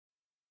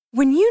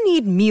When you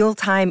need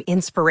mealtime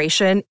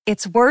inspiration,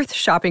 it's worth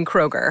shopping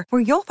Kroger,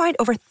 where you'll find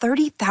over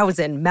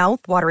 30,000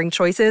 mouth-watering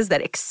choices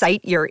that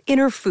excite your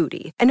inner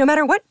foodie. And no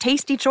matter what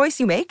tasty choice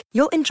you make,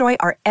 you'll enjoy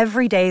our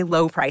everyday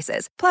low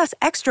prices, plus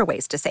extra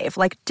ways to save,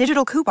 like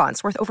digital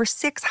coupons worth over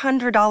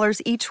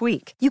 $600 each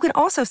week. You can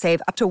also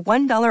save up to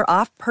 $1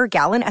 off per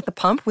gallon at the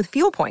pump with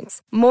fuel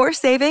points. More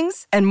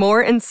savings and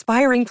more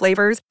inspiring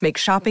flavors make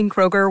shopping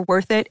Kroger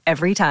worth it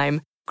every time.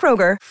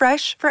 Kroger,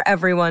 fresh for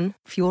everyone.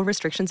 Fuel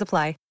restrictions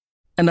apply.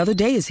 Another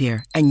day is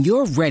here, and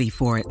you're ready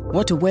for it.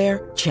 What to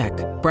wear? Check.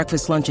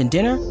 Breakfast, lunch, and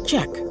dinner?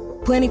 Check.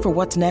 Planning for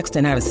what's next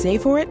and how to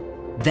save for it?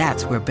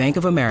 That's where Bank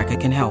of America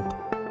can help.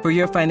 For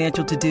your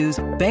financial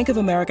to-dos, Bank of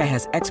America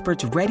has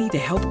experts ready to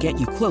help get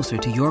you closer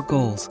to your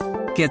goals.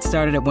 Get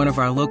started at one of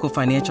our local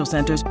financial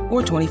centers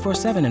or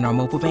 24/7 in our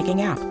mobile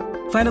banking app.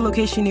 Find a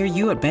location near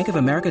you at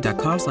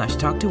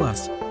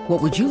bankofamerica.com/talktous.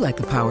 What would you like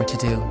the power to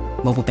do?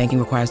 Mobile banking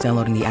requires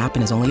downloading the app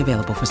and is only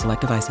available for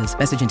select devices.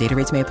 Message and data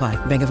rates may apply.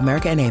 Bank of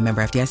America N.A.,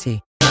 member FDIC.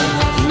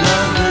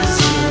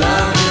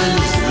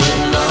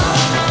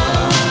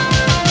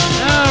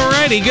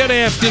 Alrighty, good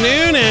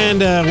afternoon,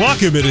 and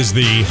welcome. It is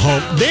the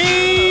Hump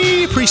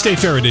Day Pre-State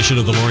Fair edition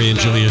of the Lori and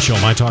Julia Show,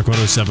 My Talk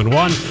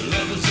 107.1.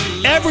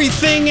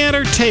 Everything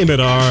Entertainment,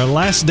 our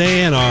last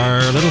day in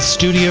our little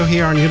studio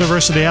here on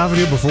University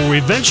Avenue before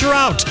we venture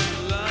out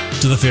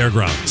to the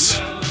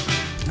fairgrounds.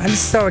 I'm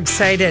so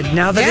excited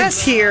now that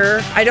it's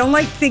here. I don't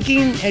like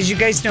thinking, as you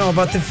guys know,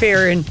 about the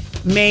fair in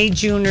May,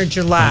 June, or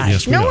July.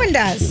 Yes, no one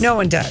does. No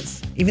one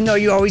does. Even though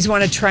you always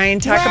want to try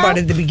and talk about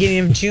it at the beginning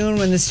of June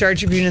when the Star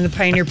Tribune and the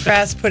Pioneer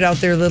Press put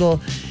out their little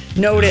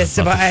notice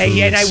about I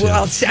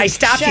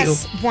stop you.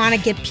 Just want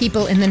to get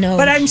people in the know.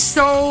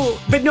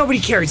 But nobody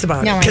cares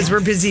about it because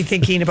we're busy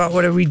thinking about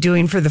what are we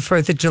doing for the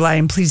 4th of July,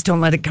 and please don't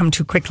let it come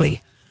too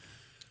quickly.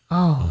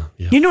 Oh.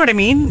 Yeah. You know what I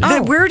mean?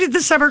 Oh. Where did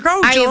the summer go,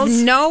 Jules? I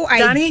have no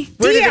idea. Donnie,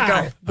 where did it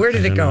go? Where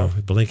did it go?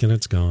 Blink and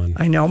it's gone.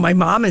 I know. My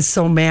mom is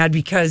so mad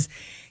because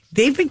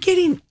they've been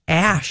getting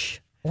ash.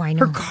 Oh, I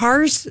know. Her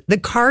cars,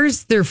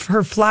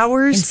 her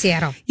flowers. In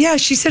Seattle. Yeah,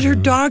 she said her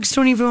dogs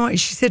don't even want,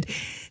 she said,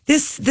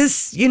 this,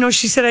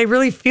 she said, I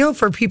really feel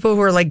for people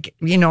who are like,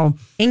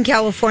 in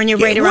California,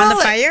 right around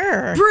the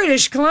fire.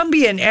 British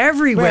Columbia and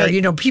everywhere,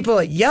 right. People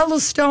at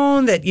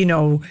Yellowstone that,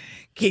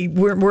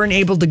 weren't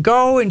able to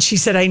go. And she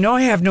said, I know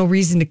I have no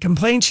reason to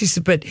complain. She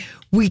said, but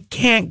we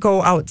can't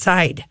go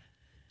outside.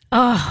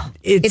 Oh,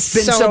 it's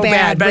been so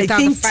bad. But I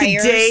think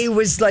today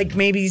was like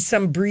maybe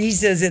some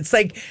breezes. It's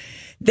like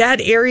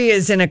that area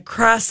is in a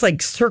cross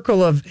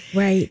circle of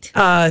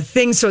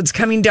things. So it's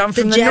coming down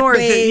from the north.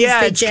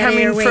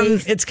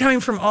 It's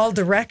coming from all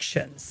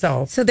directions.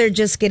 So they're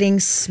just getting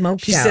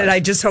smoked. She said, I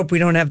just hope we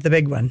don't have the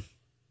big one.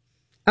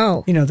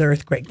 Oh, the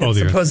earthquake.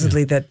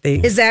 Supposedly that they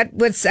is that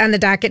what's on the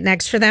docket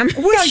next for them?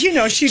 Well,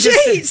 she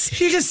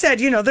just said,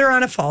 they're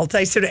on a fault.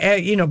 I said,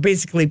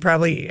 basically,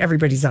 probably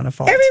everybody's on a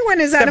fault.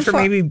 Everyone is on a fault, except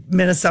for maybe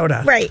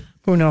Minnesota, right?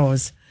 Who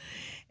knows?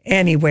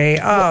 Anyway,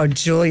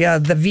 Julia,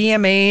 the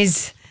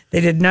VMAs,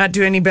 they did not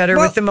do any better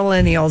with the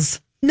millennials.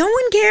 No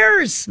one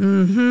cares.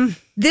 Mm-hmm.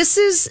 This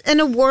is an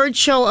award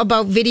show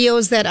about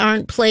videos that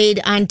aren't played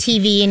on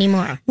TV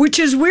anymore. Which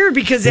is weird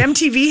because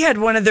MTV had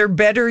one of their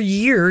better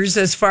years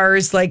as far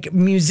as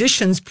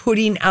musicians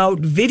putting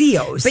out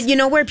videos. But you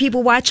know where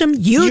people watch them?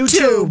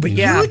 YouTube.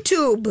 Yeah.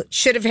 YouTube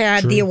should have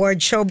had the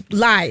award show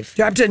live.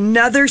 Dropped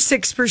another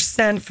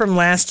 6% from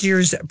last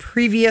year's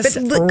previous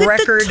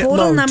record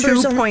low,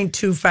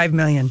 2.25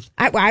 million.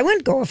 I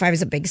wouldn't go if I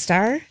was a big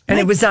star. And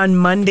it was on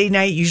Monday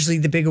night. Usually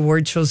the big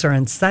award shows are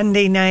on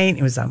Sunday night.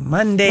 It was on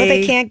Monday. Well,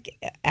 they can't.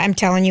 I'm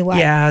telling you what.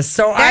 Yeah,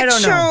 so I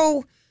don't know. That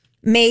show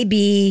may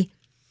be,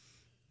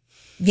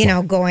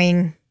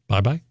 going.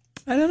 Bye-bye.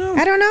 I don't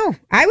know.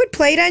 I would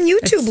play it on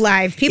YouTube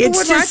live. People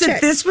would watch it.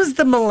 This was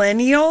the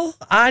millennial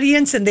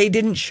audience, and they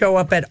didn't show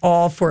up at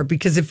all for it.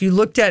 Because if you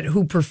looked at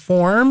who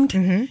performed,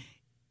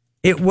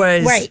 it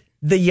was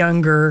the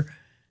younger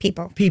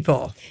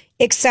people.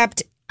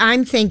 Except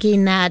I'm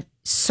thinking that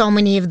so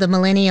many of the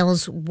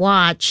millennials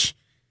watch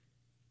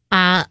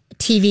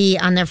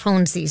TV on their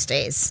phones these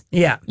days.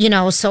 Yeah.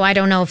 So I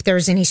don't know if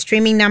there's any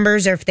streaming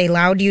numbers or if they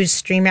allowed you to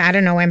stream it. I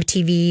don't know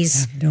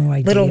MTV's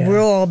little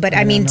rule. But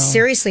I mean,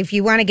 seriously, if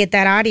you want to get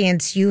that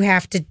audience, you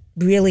have to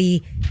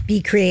really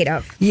be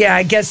creative. Yeah,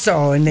 I guess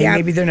so. And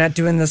maybe they're not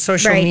doing the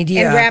social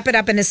media. And wrap it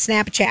up in a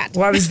Snapchat.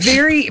 Well, I was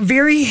very,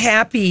 very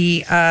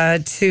happy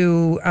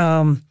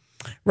to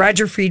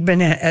Roger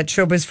Friedman at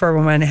Showbiz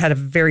 411 had a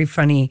very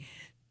funny,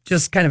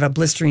 just kind of a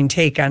blistering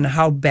take on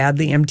how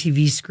badly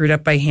MTV screwed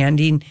up by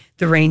handing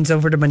the reins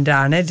over to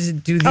Madonna to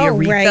do the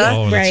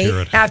Aretha.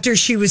 Right. After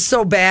she was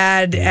so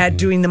bad at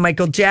doing the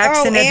Michael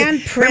Jackson.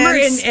 And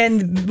Prince.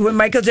 And when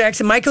Michael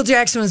Jackson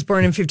was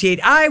born in 58.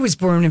 I was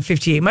born in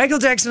 58. Michael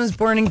Jackson was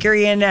born in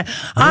Guyana.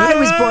 I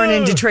was born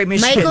in Detroit,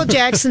 Michigan. Michael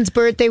Jackson's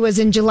birthday was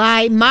in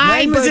July.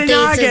 Mine was in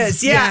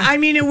August. Yeah, I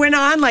mean, it went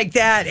on like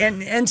that.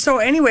 And so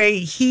anyway,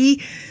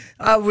 he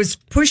was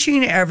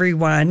pushing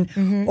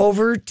everyone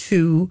over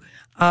to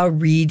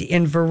read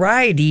in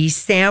Variety.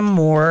 Sam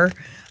Moore,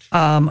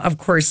 of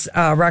course,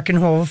 Rock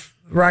and Roll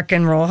Rock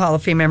and Roll Hall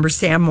of Fame member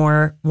Sam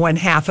Moore, one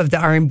half of the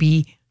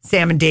R&B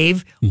Sam and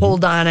Dave.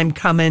 Hold On, I'm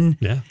Coming.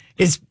 Yeah.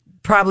 Is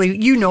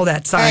probably, you know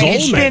that song.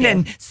 It's been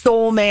in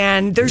Soul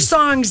Man. Their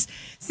songs,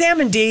 Sam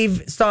and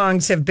Dave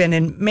songs have been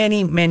in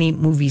many, many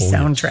movie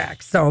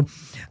soundtracks. So,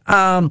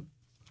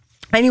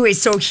 anyway,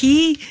 so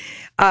he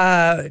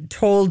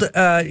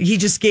he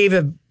just gave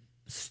a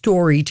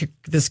story to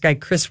this guy,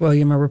 Chris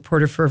William, a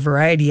reporter for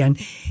Variety, on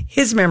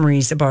his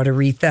memories about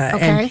Aretha.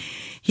 Okay. And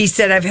he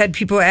said, I've had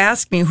people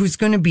ask me who's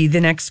going to be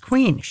the next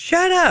queen.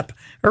 Shut up.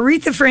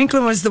 Aretha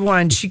Franklin was the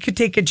one. She could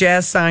take a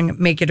jazz song,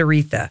 make it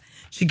Aretha.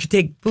 She could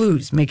take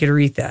blues, make it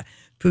Aretha.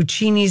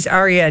 Puccini's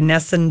aria,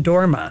 Nessun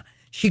Dorma.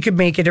 She could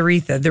make it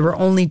Aretha. There were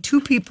only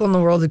two people in the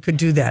world that could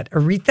do that,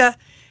 Aretha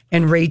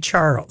and Ray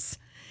Charles.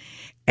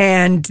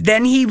 And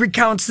then he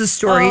recounts the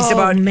stories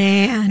about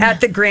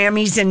at the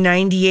Grammys in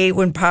 98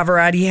 when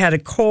Pavarotti had a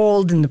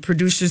cold and the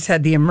producers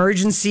had the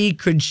emergency.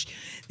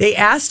 They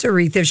asked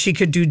Aretha if she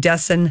could do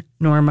Nessun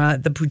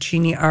Dorma, the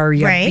Puccini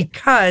aria,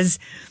 because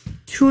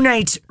 2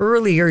 nights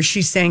earlier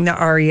she sang the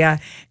aria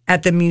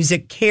at the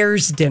Music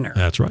Cares dinner.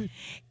 That's right.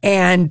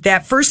 And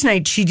that first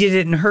night she did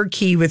it in her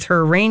key with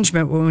her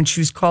arrangement, but when she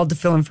was called to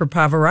fill in for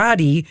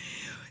Pavarotti,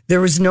 there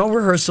was no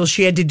rehearsal.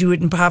 She had to do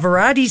it in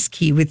Pavarotti's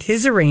key with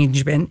his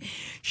arrangement.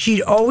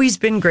 She'd always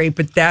been great,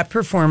 but that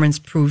performance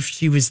proved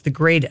she was the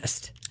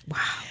greatest.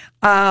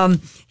 Wow.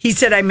 He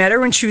said, I met her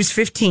when she was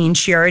 15.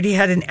 She already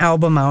had an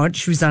album out.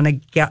 She was on a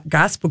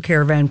gospel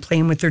caravan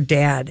playing with her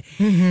dad.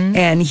 Mm-hmm.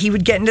 And he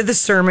would get into the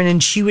sermon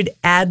and she would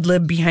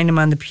ad-lib behind him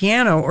on the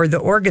piano or the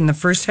organ. The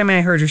first time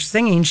I heard her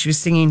singing, she was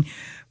singing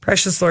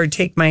Precious Lord,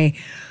 Take My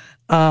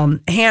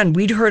Hand.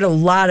 We'd heard a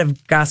lot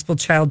of gospel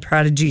child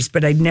prodigies,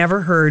 but I'd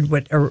never heard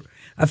what a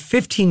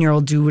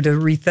 15-year-old do what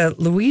Aretha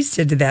Louise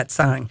did to that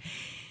song.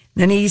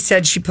 Then he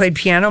said she played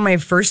piano on my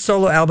first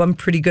solo album,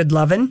 Pretty Good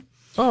Lovin'.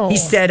 Oh. He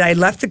said, I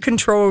left the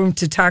control room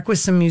to talk with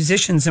some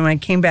musicians, and when I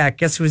came back,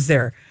 guess who was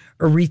there?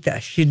 Aretha.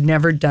 She'd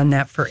never done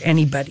that for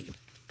anybody.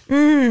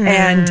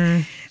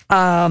 And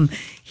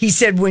he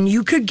said, when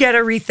you could get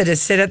Aretha to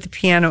sit at the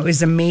piano, it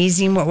was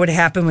amazing what would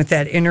happen with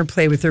that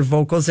interplay with her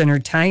vocals and her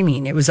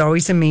timing. It was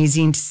always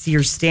amazing to see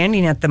her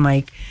standing at the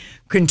mic,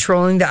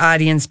 controlling the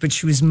audience, but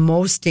she was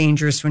most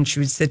dangerous when she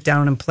would sit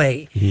down and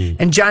play.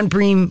 And John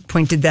Bream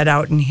pointed that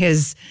out in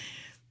his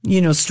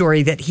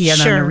story that he had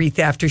on Aretha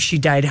after she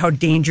died, how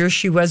dangerous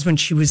she was when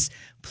she was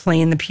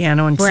playing the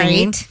piano and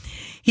singing.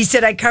 He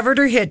said, I covered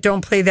her hit, Don't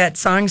Play That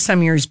Song,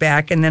 some years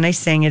back, and then I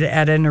sang it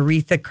at an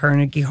Aretha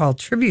Carnegie Hall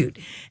tribute.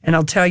 And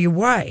I'll tell you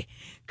why.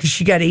 Because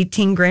she got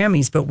 18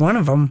 Grammys, but one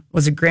of them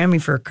was a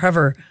Grammy for a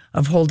cover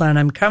of Hold On,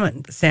 I'm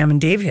Coming, the Sam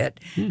and Dave hit.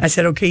 I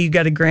said, okay, you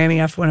got a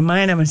Grammy off one of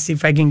mine. I'm going to see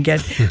if I can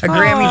get a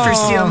Grammy for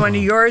stealing one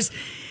of yours.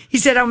 He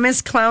said, I'll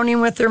miss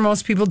clowning with her.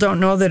 Most people don't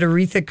know that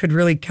Aretha could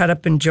really cut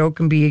up and joke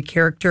and be a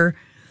character.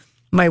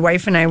 My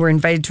wife and I were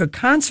invited to a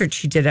concert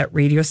she did at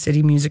Radio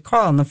City Music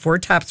Hall, and the Four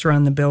Tops were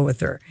on the bill with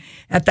her.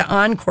 At the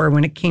encore,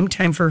 when it came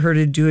time for her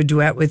to do a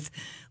duet with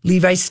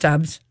Levi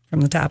Stubbs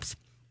from the Tops,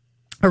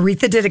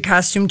 Aretha did a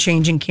costume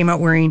change and came out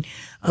wearing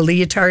a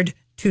leotard,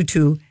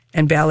 tutu,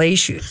 and ballet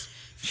shoes.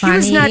 She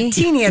was not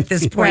teeny at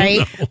this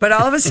point, but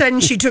all of a sudden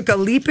she took a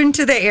leap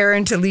into the air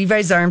into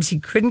Levi's arms.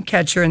 He couldn't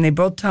catch her, and they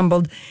both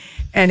tumbled,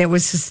 and it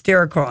was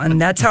hysterical. And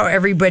that's how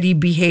everybody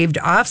behaved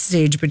off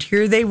stage, but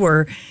here they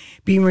were,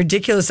 being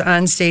ridiculous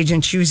on stage,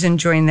 and she was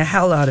enjoying the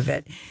hell out of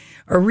it.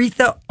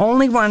 Aretha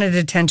only wanted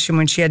attention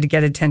when she had to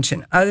get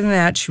attention. Other than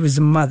that, she was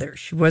a mother.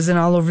 She wasn't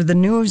all over the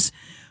news.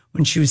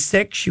 When she was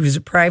sick, she was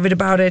private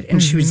about it,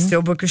 and she would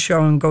still book a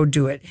show and go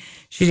do it.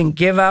 She didn't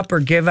give up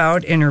or give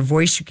out. In her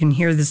voice, you can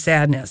hear the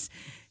sadness.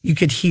 You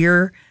could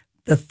hear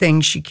the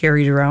thing she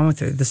carried around with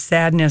her. The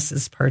sadness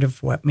is part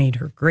of what made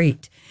her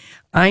great.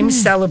 I'm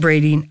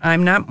celebrating.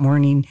 I'm not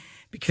mourning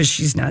because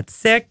she's not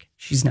sick.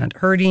 She's not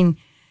hurting.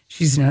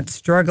 She's not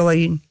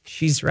struggling.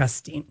 She's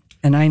resting.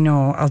 And I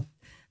know,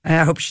 I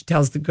hope she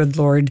tells the good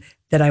Lord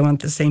that I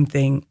want the same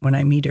thing when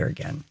I meet her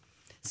again.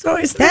 So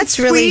that's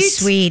really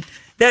sweet.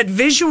 That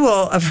visual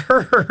of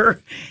her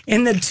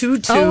in the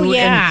tutu. Oh,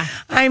 yeah.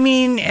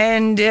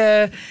 And,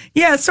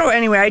 so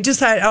anyway, I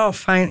just thought, oh,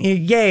 fine,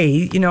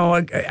 yay.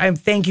 I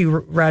thank you,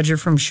 Roger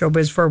from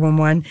Showbiz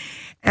 411.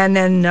 And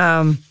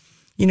then,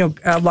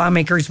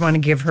 lawmakers want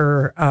to give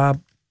her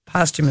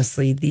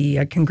posthumously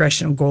the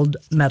Congressional Gold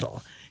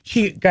Medal.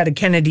 She got a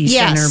Kennedy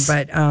Center,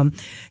 but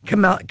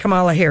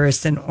Kamala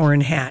Harris and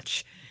Orrin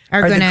Hatch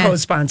are the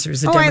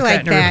co-sponsors, the Democrat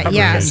and Republican.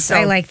 Yes, so,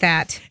 I like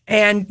that.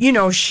 And,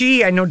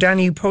 I know,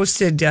 Donnie, you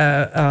posted,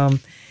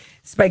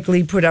 Spike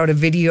Lee put out a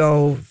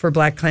video for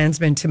Black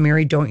Klansman to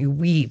Mary Don't You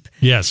Weep.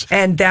 Yes.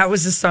 And that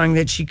was a song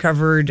that she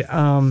covered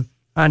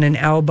on an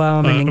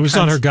album. It was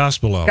on her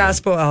gospel album.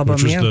 Gospel album,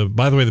 which was,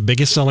 by the way, the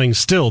biggest selling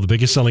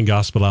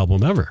gospel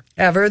album ever.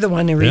 Ever? The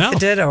one Aretha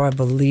did? Oh, I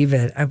believe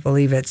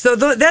it. So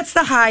that's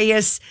the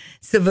highest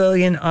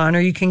civilian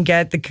honor you can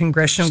get, the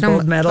Congressional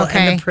Gold Medal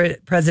and the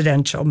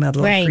Presidential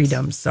Medal of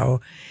Freedom.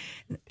 So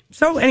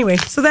anyway,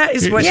 so that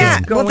is what is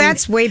going. Well,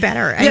 that's way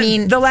better. I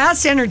mean, the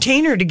last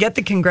entertainer to get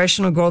the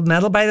Congressional Gold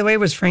Medal, by the way,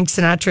 was Frank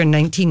Sinatra in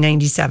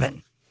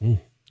 1997.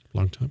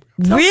 Long time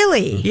ago.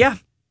 Really? Yeah.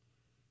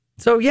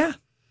 So, yeah.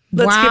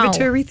 Let's give it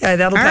to Aretha.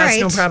 That'll pass,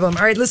 no problem.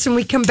 All right, listen,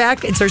 we come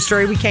back. It's our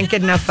story we can't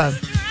get enough of.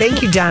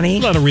 Thank you,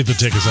 Donnie. Let Aretha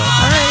take us out.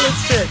 All right,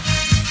 let's do it.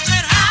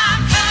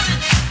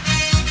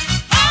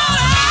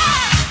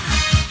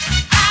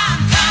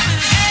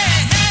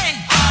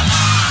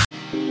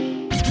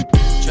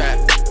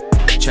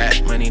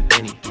 Trap money,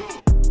 penny.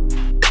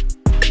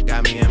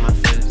 Got me in my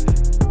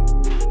feelings.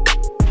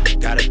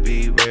 Gotta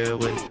be real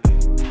with it.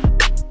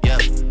 Yeah.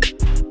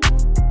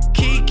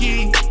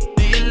 Kiki,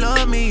 do you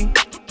love me?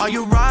 Are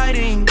you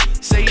riding?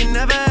 Say you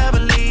never ever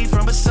leave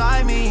from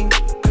beside me.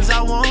 Cause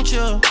I want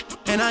you,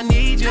 and I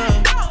need you.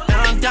 And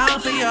I'm down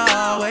for you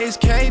always.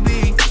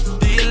 KB,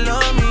 do you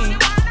love me?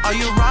 Are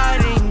you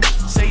riding?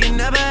 Say you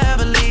never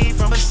ever leave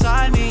from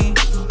beside me.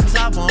 Cause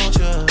I want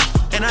you,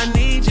 and I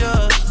need you.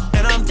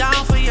 And I'm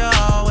down for you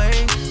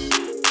always.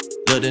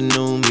 Look, the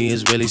new me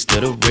is really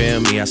still the real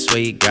me. I swear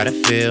you gotta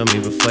feel me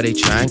before they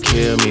try and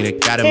kill me. They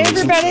gotta Hey, make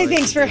some everybody. choices.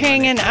 Thanks for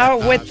hanging out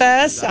with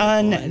us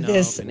on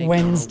this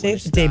Wednesday,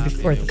 the day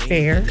before the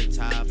fair.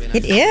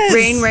 It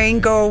is. Rain,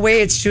 go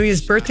away. It's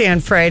Julia's birthday on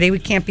Friday. We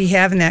can't be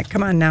having that.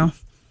 Come on now.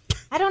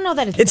 I don't know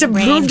that It's gonna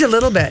improved rain. a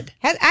little bit.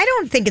 I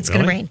don't think it's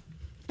going to rain.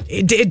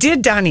 It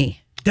did, Donnie.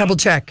 Double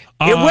check.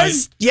 It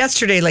was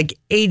yesterday like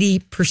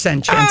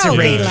 80% chance of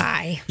rain. They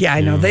lie. Yeah,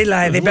 I know. They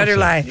lie. They better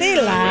lie. They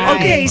lie.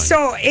 Okay,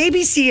 so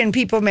ABC and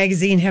People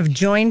Magazine have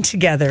joined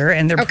together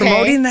and they're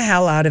promoting the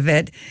hell out of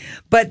it.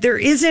 But there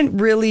isn't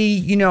really,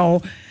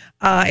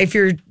 if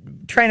you're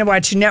trying to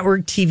watch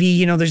network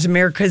TV, there's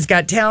America's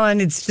Got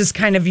Talent. It's just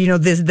kind of,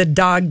 the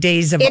dog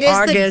days of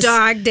August. It is the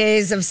dog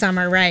days of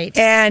summer, right?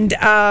 And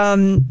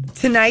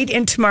tonight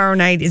and tomorrow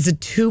night is a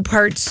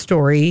 2-part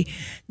story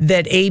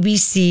that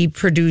ABC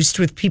produced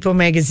with People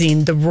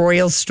Magazine, the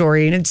royal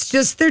story. And it's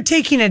just, they're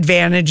taking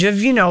advantage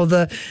of,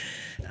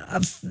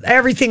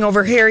 everything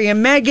over Harry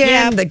and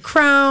Meghan, the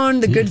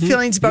crown, the good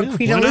feelings about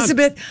Queen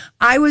Elizabeth.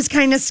 I was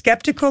kind of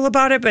skeptical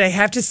about it, but I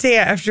have to say,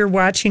 after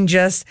watching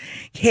Jess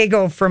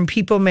Hagel from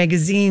People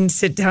Magazine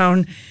sit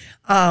down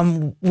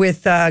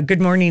with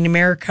Good Morning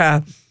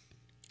America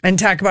and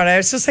talk about it, I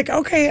was just like,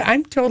 okay,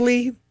 I'm gonna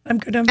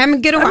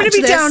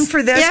be down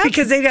for this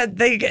because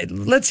they got.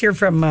 Let's hear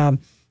from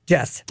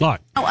Jess.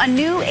 A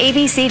new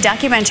ABC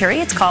documentary.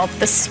 It's called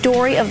The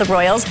Story of the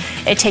Royals.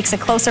 It takes a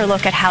closer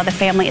look at how the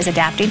family is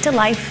adapting to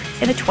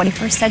life in the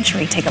 21st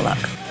century. Take a look.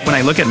 When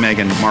I look at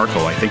Meghan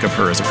Markle, I think of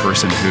her as a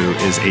person who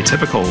is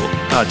atypical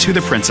to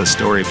the princess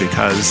story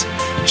because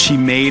she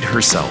made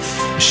herself.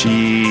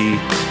 She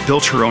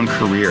built her own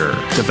career,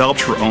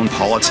 developed her own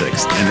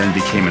politics, and then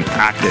became an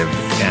active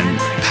and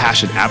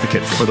passionate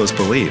advocate for those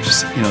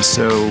beliefs.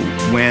 So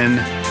when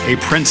a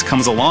prince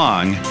comes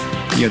along,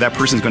 that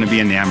person's going to be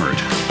enamored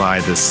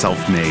by this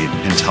self-made,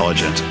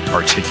 intelligent,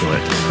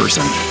 articulate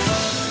person.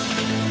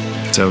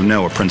 So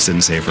no, a prince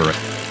didn't save her.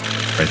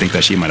 I think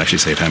that she might actually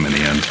save him in the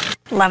end.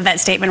 Love that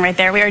statement right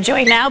there. We are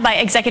joined now by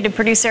executive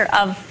producer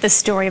of The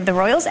Story of the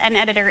Royals and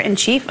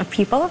editor-in-chief of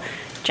People,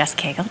 Jess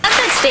Hagel. Love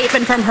that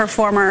statement from her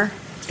former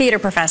theater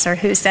professor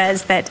who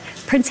says that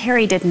Prince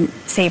Harry didn't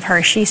save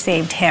her, she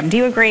saved him. Do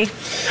you agree?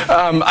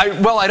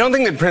 I don't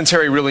think that Prince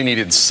Harry really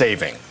needed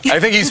saving. I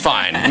think he's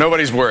fine.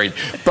 Nobody's worried.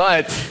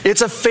 But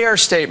it's a fair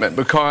statement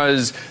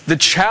because the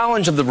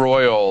challenge of the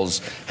royals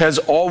has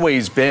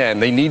always been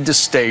they need to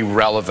stay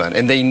relevant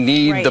and they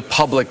need the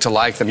public to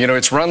like them.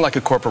 It's run like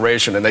a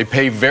corporation and they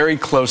pay very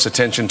close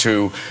attention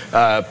to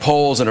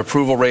polls and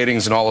approval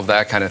ratings and all of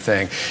that kind of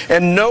thing.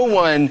 And no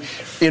one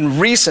in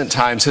recent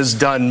times has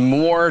done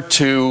more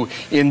to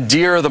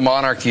endear the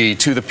monarchy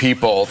to the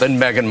people than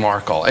Meghan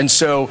Markle. And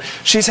so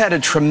she's had a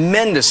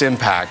tremendous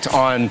impact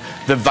on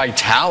the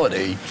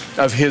vitality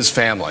of his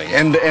family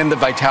and the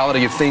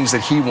vitality of things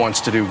that he wants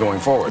to do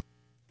going forward.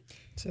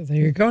 So there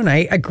you go. And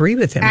I agree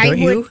with him, don't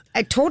you?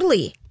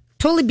 Totally,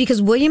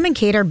 because William and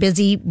Kate are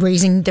busy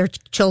raising their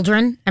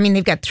children. I mean,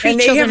 they've got 3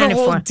 children and they have and a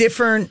whole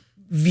different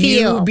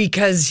view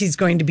because he's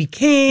going to be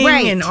king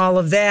and all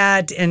of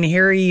that. And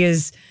Harry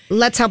is...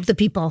 Let's help the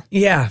people.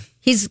 Yeah.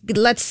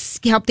 Let's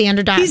help the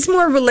underdog. He's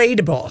more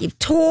relatable.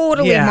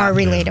 Totally more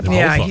relatable.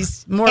 Yeah,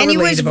 he's more relatable. And he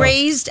was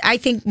raised, I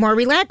think, more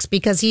relaxed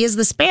because he is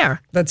the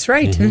spare. That's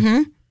right.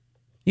 Mm-hmm.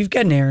 You've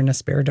got an air and a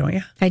spare, don't you?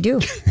 I do.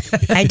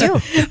 I do.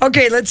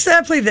 Okay, let's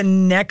play the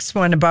next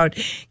one about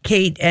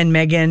Kate and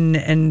Meghan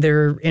and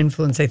their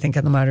influence, I think,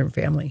 on the modern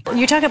family.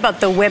 You talk about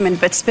the women,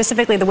 but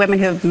specifically the women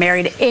who have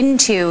married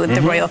into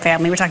the royal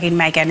family. We're talking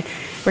Meghan,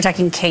 we're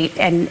talking Kate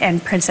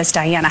and Princess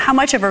Diana. How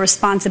much of a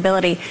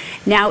responsibility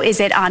now is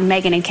it on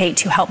Meghan and Kate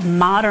to help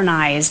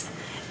modernize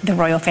the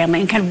royal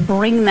family and kind of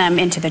bring them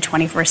into the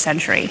 21st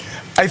century?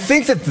 I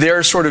think that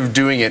they're sort of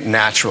doing it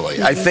naturally.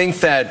 Mm-hmm. I think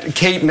that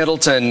Kate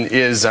Middleton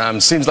is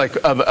seems like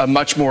a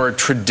much more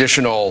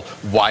traditional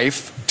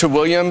wife to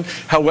William.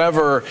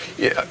 However,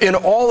 in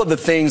all of the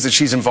things that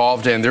she's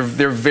involved in, they're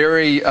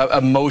very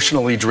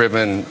emotionally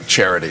driven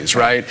charities,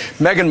 right?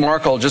 Meghan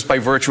Markle, just by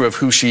virtue of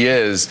who she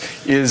is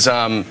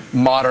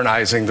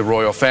modernizing the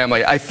royal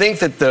family. I think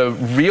that the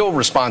real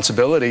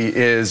responsibility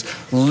is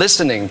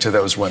listening to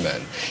those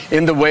women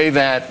in the way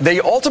that that they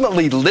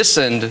ultimately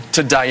listened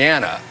to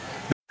Diana.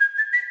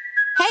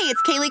 Hey,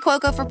 it's Kaylee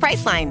Cuoco for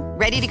Priceline.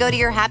 Ready to go to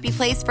your happy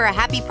place for a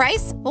happy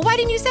price? Well, why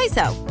didn't you say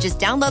so? Just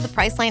download the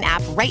Priceline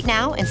app right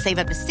now and save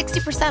up to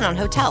 60% on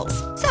hotels.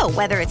 So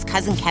whether it's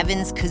Cousin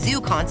Kevin's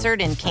Kazoo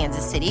Concert in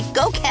Kansas City,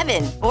 go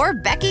Kevin, or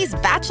Becky's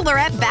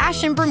Bachelorette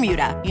Bash in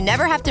Bermuda, you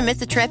never have to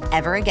miss a trip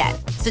ever again.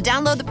 So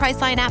download the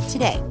Priceline app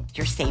today.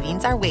 Your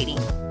savings are waiting.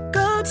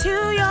 Go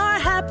to your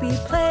happy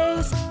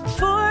place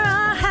for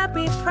a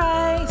happy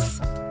price.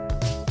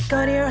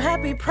 Go to your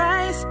happy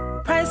price,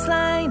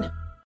 Priceline.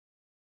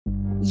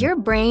 Your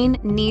brain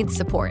needs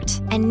support,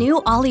 and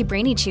new Ollie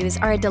Brainy Chews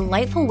are a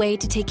delightful way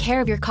to take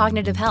care of your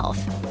cognitive health.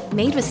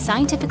 Made with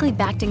scientifically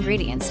backed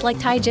ingredients like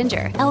Thai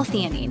ginger,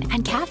 L-theanine,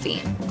 and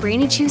caffeine,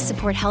 Brainy Chews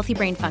support healthy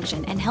brain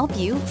function and help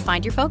you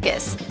find your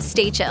focus,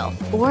 stay chill,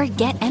 or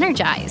get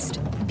energized.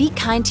 Be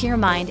kind to your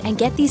mind and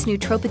get these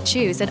nootropic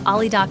chews at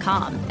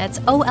ollie.com.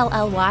 That's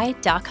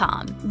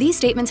OLLY.com. These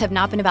statements have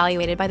not been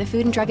evaluated by the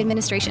Food and Drug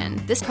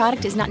Administration. This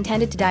product is not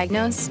intended to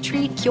diagnose,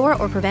 treat, cure,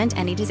 or prevent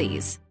any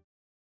disease.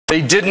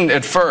 They didn't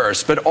at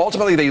first, but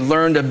ultimately they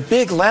learned a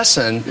big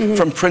lesson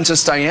from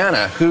Princess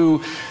Diana, who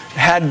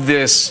had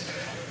this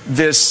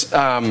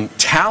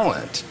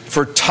talent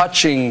for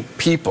touching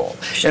people.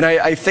 And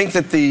I think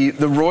that the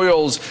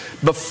royals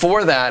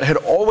before that had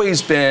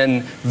always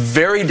been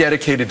very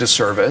dedicated to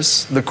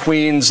service. The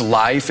Queen's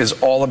life is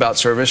all about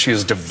service. She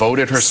has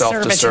devoted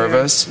herself to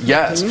service.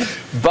 Yes.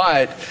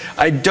 But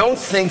I don't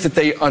think that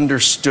they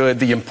understood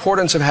the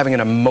importance of having an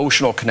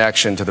emotional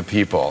connection to the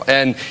people.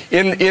 And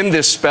in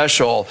this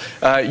special,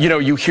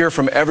 you hear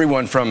from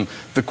everyone from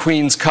the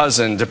Queen's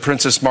cousin to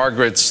Princess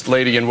Margaret's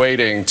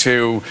lady-in-waiting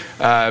to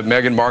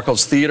Meghan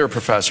Markle's theater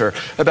professor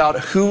about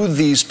who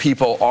these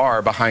people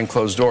are behind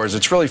closed doors.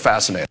 It's really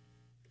fascinating.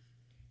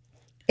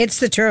 It's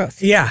the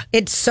truth. Yeah.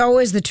 It so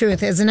is the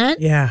truth, isn't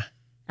it? Yeah.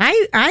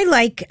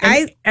 I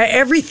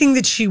everything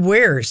that she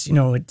wears,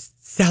 it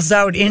sells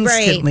out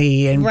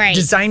instantly, and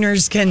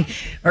designers can,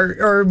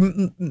 or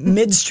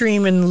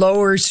midstream and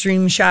lower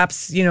stream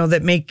shops,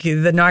 that make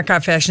the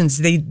knockoff fashions,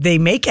 they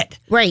make it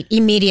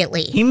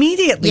immediately.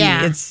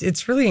 Yeah.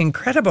 It's really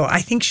incredible.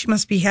 I think she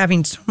must be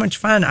having so much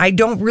fun. I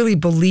don't really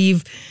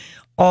believe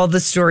all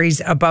the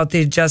stories about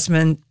the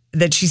adjustment,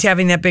 that she's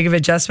having that big of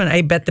adjustment.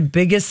 I bet the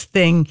biggest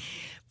thing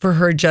for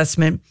her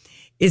adjustment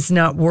is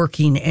not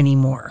working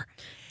anymore.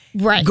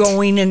 Right.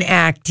 Going and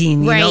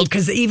acting,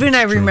 because even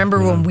I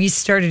remember when we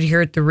started here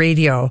at the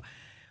radio,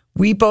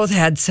 we both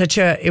had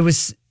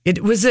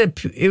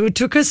it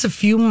took us a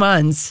few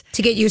months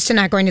to get used to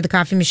not going to the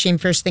coffee machine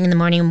first thing in the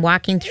morning and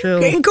walking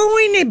through and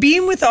going and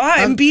being with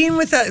and being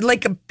with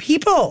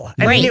people.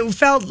 I mean, it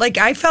felt like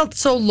I felt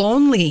so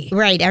lonely.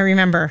 Right. I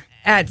remember.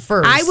 At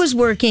first. I was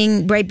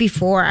working right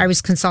before I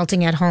was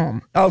consulting at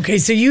home. Okay,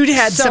 so you'd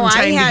had some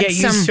time to get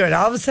used to it.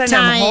 All of a sudden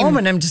I'm home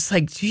and I'm just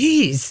like,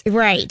 geez.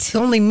 Right. It's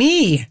only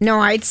me. No,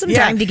 I had some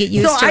time to get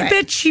used to it. So I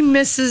bet she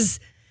misses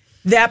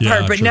that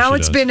part, but now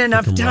it's been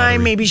enough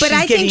time. Maybe she's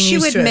getting used to it. But I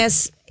think she would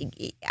miss,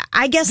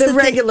 I guess, the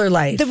regular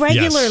life. The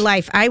regular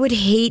life. I would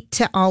hate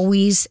to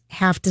always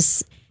have to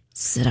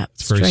sit up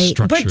straight.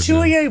 But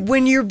Julia,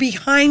 when you're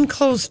behind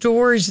closed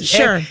doors,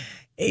 sure.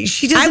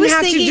 She doesn't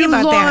have to do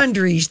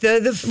laundry,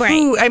 the food.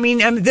 Right. I mean,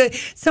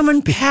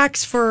 someone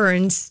packs for her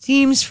and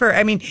steams for her.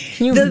 I mean,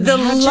 the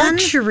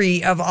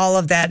luxury of all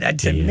of that,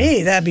 to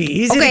me, that'd be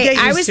easy to get used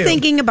to. I was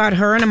thinking about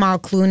her and Amal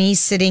Clooney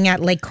sitting at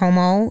Lake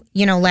Como,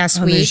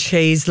 last week. The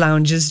chaise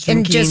lounges drinking.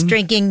 And just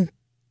drinking.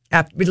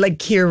 Like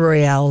Kir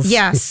Royales.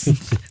 Yes.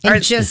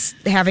 And just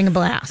having a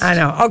blast. I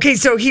know. Okay,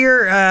 so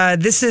here,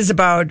 this is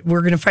about,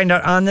 we're going to find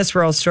out on this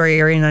Royal Story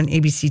airing on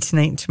ABC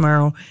tonight and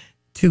tomorrow.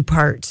 2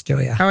 parts,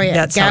 Julia. Oh, yeah.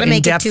 That's gotta how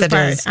make in-depth it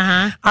 2-part.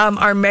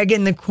 Are Meghan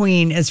and the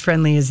Queen as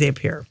friendly as they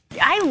appear?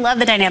 I love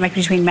the dynamic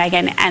between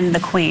Meghan and the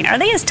Queen. Are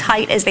they as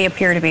tight as they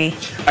appear to be?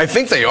 I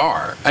think they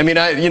are. I mean,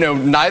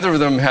 neither of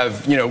them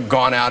have,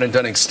 gone out and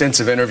done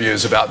extensive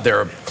interviews about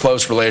their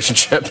close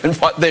relationship and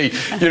what they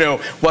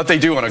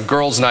do on a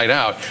girls' night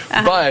out.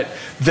 But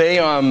they,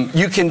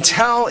 you can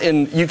tell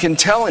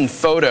in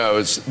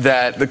photos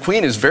that the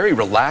Queen is very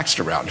relaxed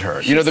around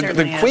her.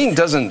 The Queen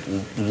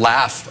doesn't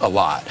laugh a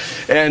lot,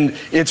 and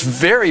it's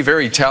very,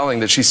 very telling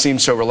that she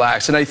seems so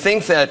relaxed. And I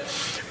think that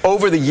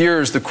over the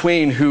years, the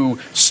Queen, who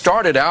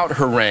started out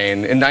her reign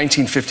in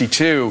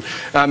 1952,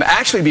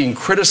 actually being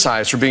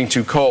criticized for being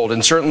too cold,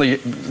 and certainly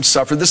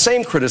suffered the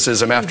same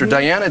criticism after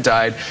Diana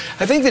died,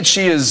 I think that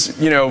she is,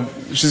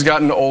 she's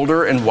gotten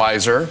older and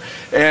wiser,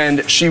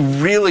 and she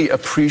really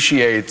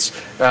appreciates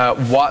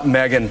what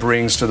Meghan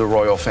brings to the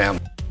royal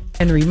family.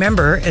 And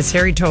remember, as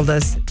Harry told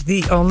us,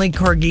 the only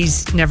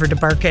corgis never to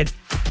bark at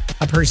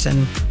a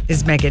person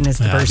is Meghan is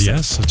the person.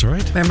 Yes, that's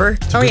right. Remember?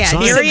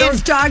 You're in,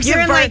 those dogs you're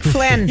in like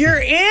Flynn.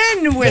 You're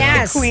in with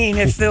the Queen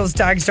if those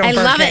dogs don't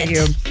bark at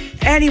you.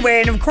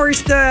 Anyway, and of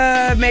course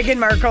the Meghan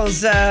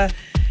Markle's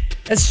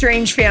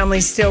estranged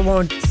family still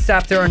won't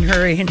stop throwing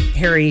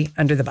Harry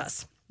under the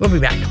bus. We'll be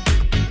back.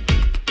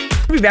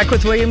 We'll be back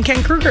with William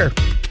Kent Kruger.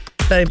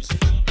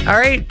 All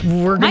right,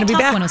 we're going to be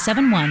back.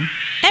 107.1.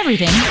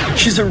 Everything.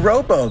 She's a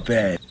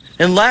robo-babe.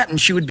 In Latin,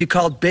 she would be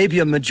called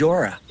Babia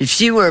Majora. If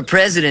she were a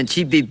president,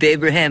 she'd be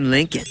Babraham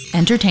Lincoln.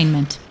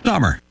 Entertainment.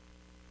 Summer.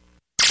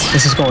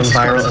 This is going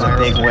viral in a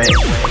big way.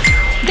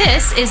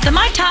 This is the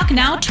My Talk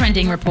Now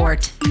trending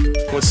report.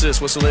 What's this?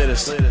 What's the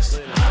latest?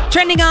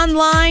 Trending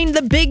online,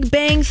 The Big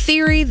Bang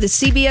Theory, the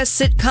CBS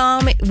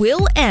sitcom,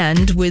 will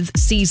end with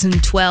season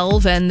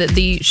 12, and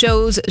the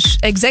show's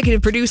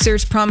executive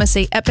producers promise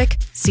a epic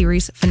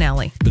series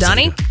finale. Bazinga.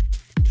 Donnie?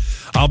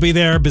 I'll be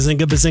there,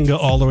 bazinga,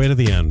 all the way to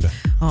the end.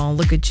 Oh,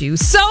 look at you.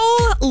 So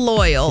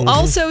loyal. Mm-hmm.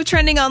 Also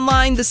trending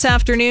online this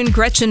afternoon,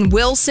 Gretchen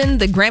Wilson,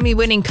 the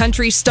Grammy-winning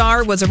country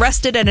star, was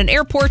arrested at an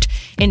airport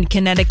in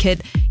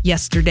Connecticut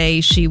yesterday.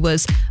 She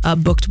was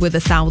booked with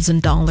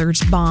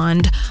 $1,000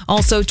 bond.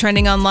 Also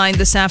trending online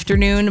this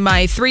afternoon,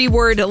 my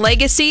 3-word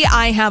legacy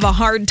I have a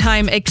hard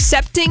time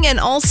accepting,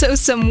 and also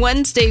some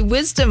Wednesday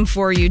wisdom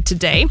for you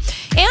today.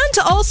 And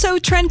also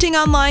trending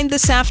online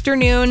this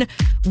afternoon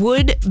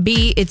would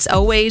be It's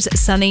Always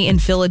Sunny in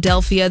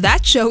Philadelphia.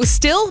 That show is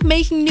still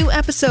making new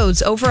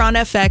episodes over on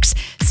FX.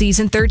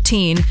 Season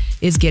 13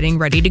 is getting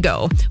ready to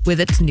go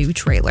with its new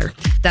trailer.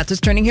 That's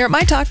what's trending here at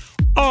My Talk.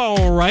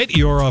 All right,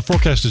 your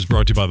forecast is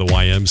brought to you by the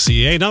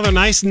YMCA. Another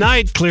nice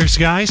night, clear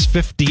skies,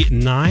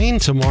 59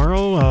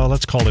 tomorrow.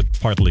 Let's call it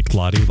partly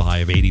cloudy with a high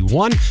of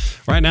 81.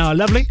 Right now,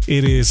 lovely.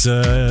 It is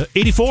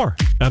 84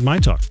 at My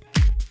Talk.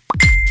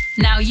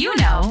 Now you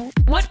know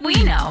what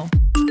we know.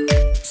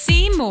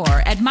 See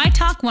more at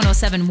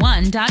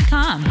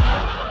mytalk1071.com.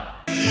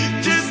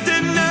 Just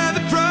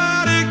another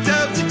product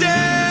of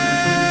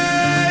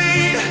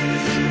today.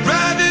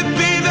 Rather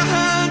be the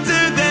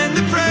hunter than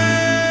the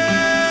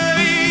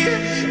prey.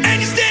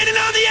 And you're standing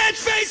on the edge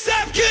face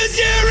up 'cause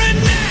you're a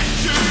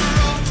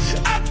natural.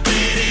 A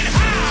beating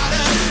heart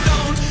of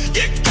stone.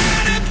 You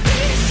gotta be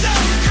so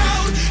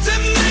cold to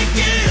make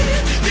it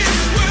in this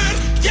world.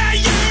 Yeah,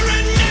 you're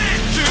a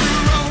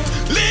natural.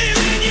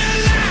 Living your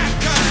life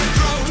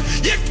control.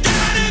 You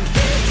gotta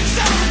be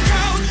so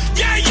cold.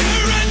 Yeah,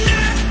 you're a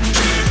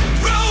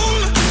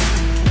natural.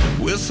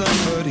 Will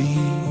somebody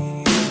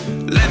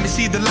let me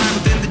see the light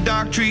within the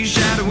dark trees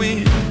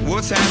shadowing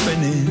what's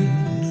happening?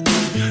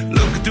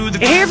 Looking through the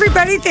Hey,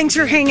 everybody. Thanks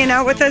for hanging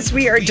out with us.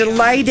 We are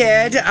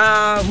delighted. We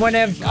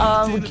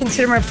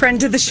consider him a friend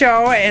to the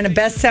show and a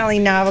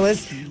best-selling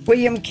novelist.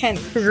 William Kent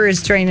Kruger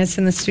is joining us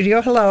in the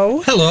studio.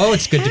 Hello. Hello.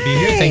 It's good to be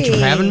here. Thanks for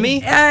having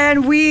me.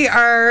 And we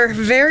are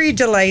very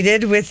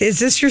delighted with, is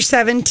this your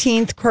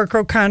 17th Cork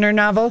O'Connor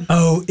novel?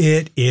 Oh,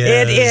 it is.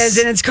 It is,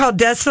 and it's called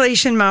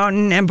Desolation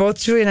Mountain, and both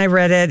Julie and I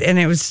read it, and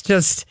it was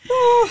just,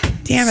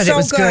 damn it, so it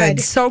was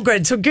good. So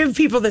good. So give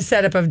people the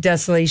setup of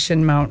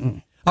Desolation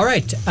Mountain. All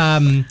right.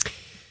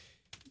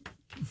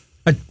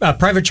 A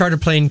private charter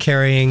plane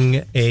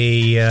carrying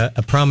a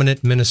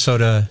prominent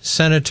Minnesota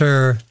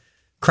senator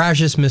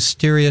crashes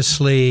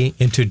mysteriously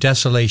into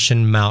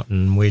Desolation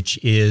Mountain, which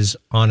is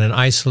on an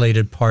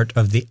isolated part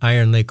of the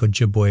Iron Lake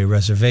Ojibwe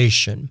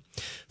Reservation.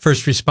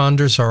 First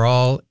responders are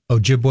all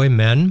Ojibwe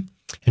men,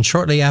 and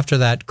shortly after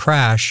that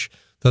crash,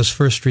 those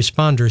first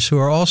responders, who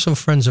are also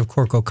friends of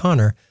Cork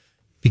O'Connor,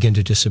 begin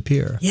to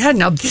disappear. Yeah,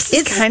 now this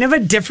is kind of a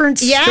different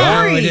story.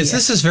 Oh, it is.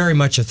 This is very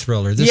much a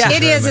thriller. It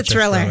is a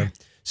thriller.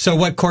 So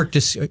what Cork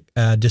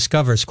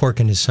discovers, Cork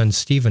and his son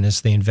Stephen,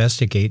 as they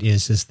investigate,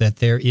 is that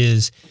there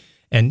is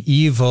an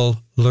evil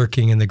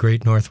lurking in the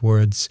Great North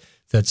Woods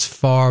that's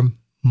far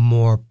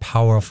more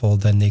powerful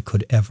than they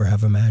could ever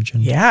have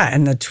imagined. Yeah,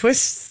 and the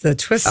twists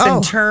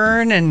and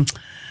turn and...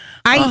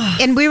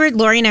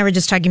 Lori and I were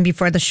just talking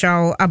before the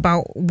show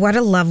about what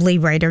a lovely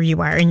writer you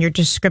are and your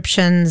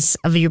descriptions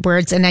of your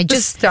words. And the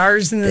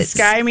stars in the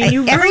sky. I mean,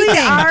 you really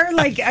are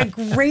like a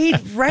great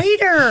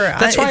writer.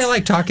 That's why I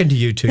like talking to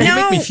you two. You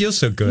make me feel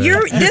so good.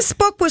 This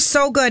book was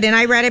so good. And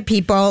I read it,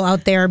 people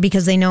out there,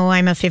 because they know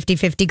I'm a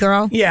 50-50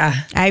 girl. Yeah.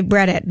 I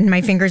read it and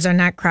my fingers are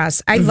not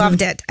crossed. I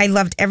loved it. I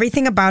loved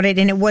everything about it.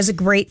 And it was a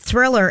great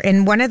thriller.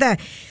 And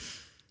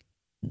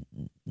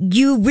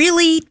you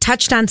really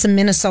touched on some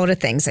Minnesota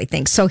things, I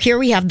think. So here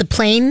we have the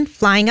plane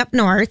flying up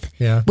north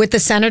with the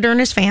senator and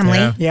his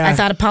family. Yeah. I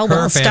thought of Paul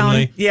Wellstone.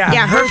 Family.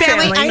 Yeah, her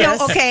family. I know,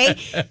 yes. okay.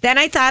 Then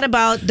I thought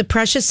about the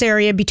precious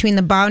area between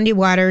the Boundary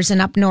Waters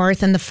and up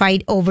north and the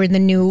fight over the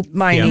new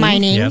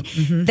mining. Yep.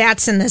 Mm-hmm.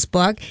 That's in this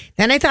book.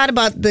 Then I thought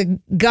about the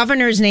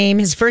governor's name.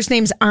 His first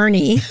name's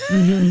Arnie,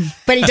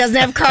 but he doesn't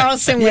have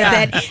Carlson with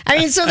it. I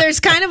mean, so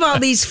there's kind of all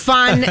these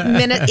fun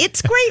minutes.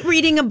 It's great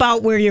reading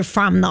about where you're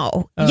from,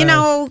 though.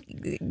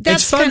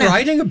 That's it's fun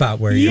writing about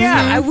where you're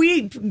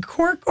from.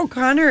 Cork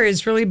O'Connor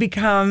has really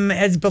become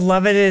as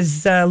beloved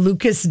as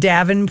Lucas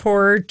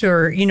Davenport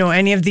or,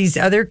 any of these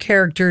other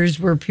characters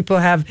where people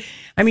have,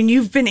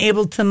 you've been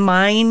able to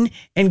mine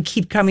and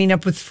keep coming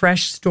up with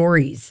fresh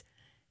stories.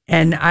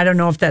 And I don't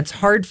know if that's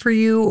hard for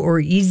you or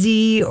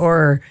easy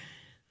or...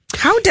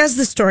 How does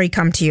the story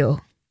come to you?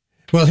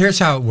 Well, here's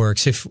how it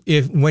works. If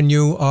when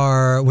you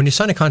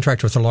sign a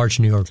contract with a large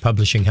New York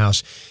publishing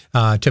house,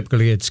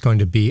 typically it's going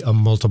to be a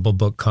multiple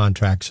book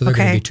contract. So they're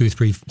going to be 2,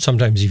 3,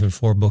 sometimes even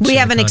 4 books. We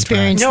haven't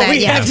experienced that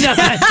yet.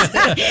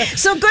 Have not.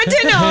 So good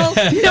to know.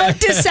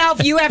 Note to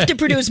self, you have to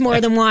produce more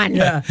than one.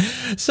 Yeah.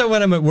 So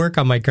when I'm at work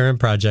on my current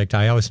project,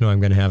 I always know I'm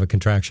going to have a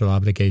contractual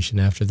obligation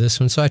after this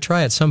one. So I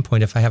try at some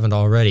point, if I haven't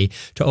already,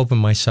 to open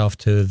myself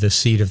to the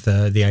seed of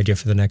the idea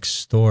for the next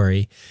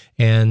story.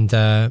 And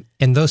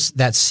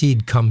that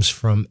seed comes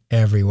from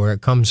everywhere.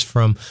 It comes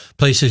from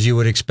places you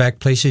would expect,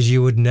 places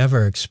you would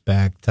never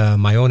expect.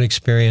 My own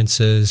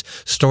experiences,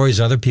 stories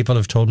other people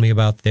have told me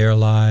about their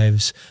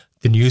lives,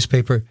 the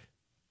newspaper.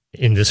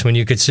 In this one,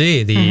 you could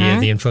see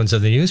the influence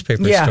of the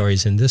newspaper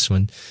stories in this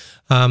one.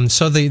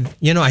 So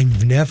I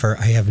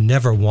have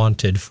never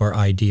wanted for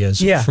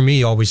ideas. Yeah. For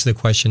me, always the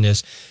question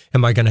is,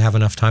 am I going to have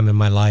enough time in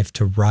my life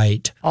to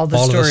write all the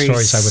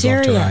stories I would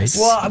love to write?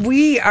 Well,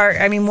 we are,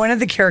 one of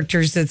the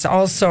characters that's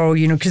also,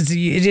 because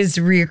it is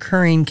a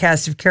reoccurring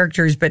cast of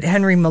characters, but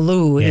Henry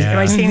Malou, am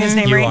I saying his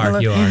name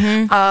right? You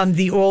are.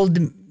 The old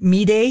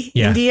Mide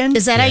Indian.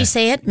 Is that how you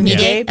say it?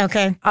 Mide?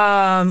 Okay.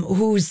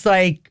 Who's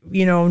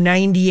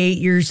 98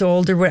 years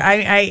old or what.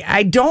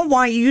 I don't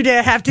want you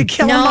to have to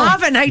kill him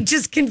off, and I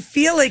just can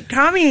feel it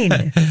coming.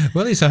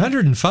 Well, he's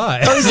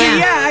 105. Oh,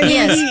 so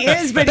he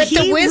is, but he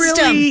the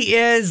wisdom really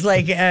is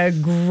like a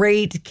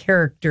great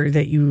character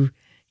that you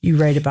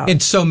write about. In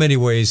so many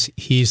ways,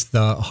 he's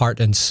the heart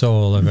and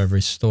soul of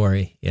every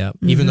story. Yeah.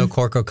 Even though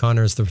Cork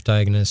O'Connor is the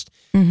protagonist,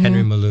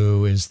 Henry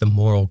Malou is the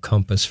moral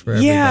compass for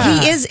everybody.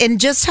 Yeah. He is, and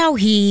just how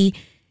he,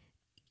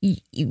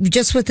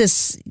 just with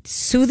his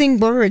soothing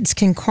words,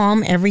 can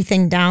calm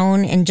everything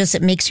down, and just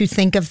it makes you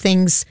think of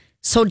things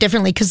so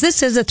differently. Because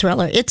this is a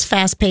thriller. It's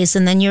fast paced,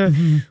 and then you're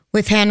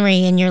with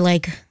Henry, and you're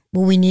like,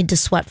 well, we need to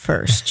sweat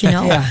first,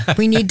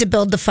 We need to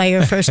build the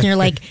fire first. And you're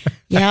like,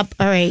 yep,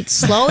 all right,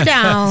 slow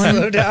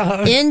down.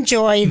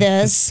 Enjoy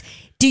this.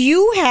 Do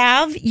you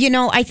have,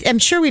 I'm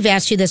sure we've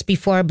asked you this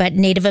before, but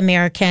Native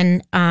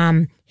American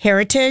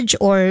heritage,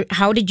 or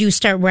how did you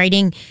start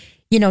writing,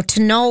 to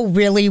know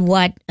really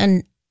what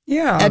the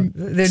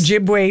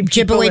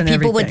Ojibwe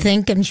people would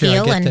think and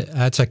feel?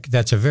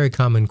 That's a very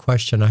common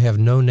question. I have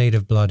no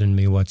Native blood in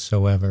me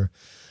whatsoever.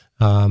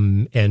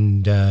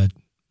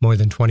 More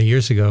than 20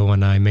 years ago,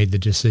 when I made the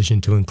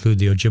decision to include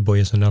the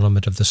Ojibwe as an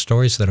element of the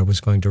stories that I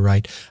was going to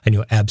write, I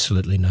knew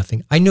absolutely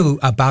nothing. I knew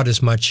about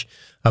as much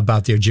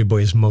about the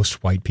Ojibwe as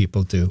most white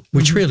people do,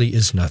 which really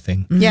is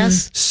nothing.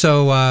 Yes.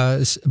 So,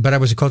 but I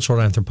was a cultural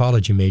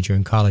anthropology major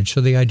in college, so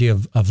the idea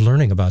of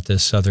learning about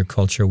this other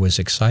culture was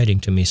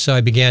exciting to me. So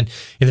I began,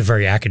 in a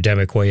very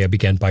academic way, I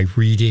began by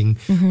reading,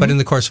 but in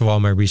the course of all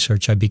my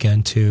research, I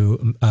began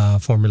to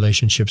form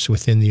relationships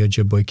within the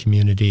Ojibwe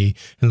community,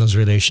 and those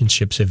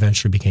relationships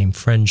eventually became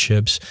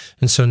friendships.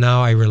 And so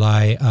now I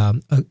rely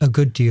a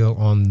good deal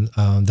on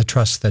the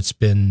trust that's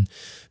been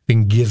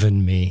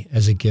given me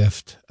as a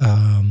gift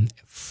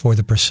for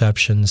the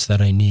perceptions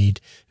that I need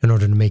in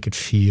order to make it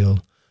feel,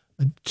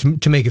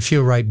 to make it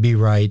feel right, be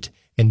right,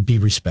 and be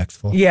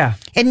respectful. Yeah.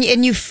 And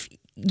you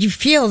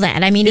feel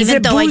that. I mean, is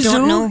even though I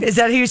don't know. Is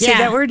that how you say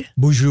that word?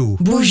 Boujou.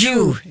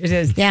 Boujou. It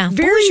is. Yeah.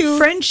 Very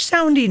French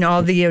sounding,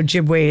 all the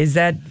Ojibwe. Is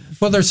that...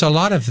 Well, there's a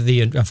lot of the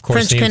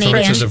influence of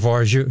the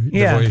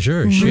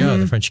voyageurs,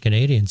 the French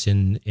Canadians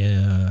in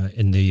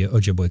the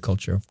Ojibwe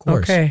culture, of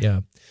course. Okay.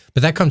 Yeah.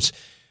 But that comes...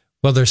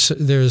 Well,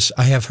 there's.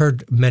 I have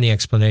heard many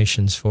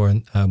explanations for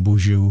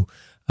Boujou.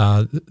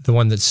 The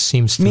one that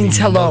seems to means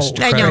me hello. most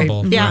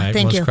credible.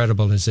 Thank you.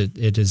 Credible is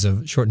it is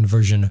a shortened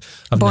version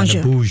of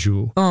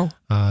Boujou,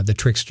 the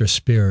trickster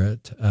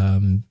spirit.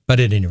 But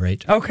at any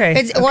rate,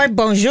 okay, or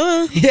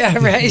bonjour. Yeah,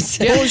 right.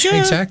 Bonjour.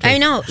 Exactly. I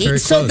know. Very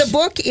so close. the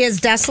book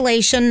is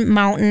Desolation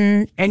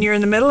Mountain, and you're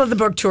in the middle of the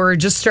book tour,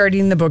 just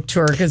starting the book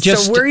tour.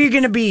 So where are you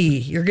going to be?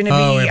 You're going to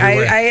be.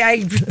 Everywhere.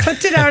 I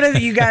clipped it out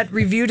of. You got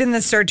reviewed in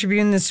the Star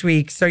Tribune this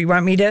week. So you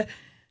want me to?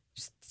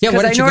 Yeah,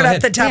 because I know it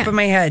off the top of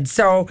my head.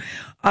 So,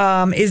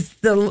 was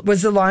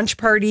the launch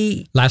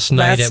party last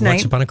night at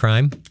Once Upon a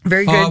Crime?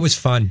 Very good. Oh, it was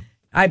fun.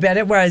 I bet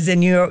it was.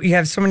 And you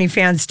have so many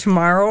fans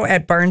tomorrow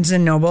at Barnes &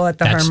 Noble at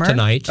the Harmar. That's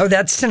tonight. Oh,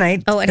 that's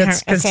tonight. Oh,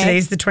 that's because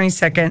today's the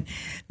 22nd.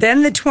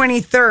 Then the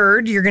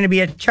 23rd, you're going to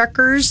be at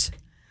Chuckers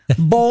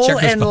Bowl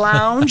and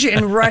Lounge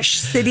in Rush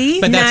City.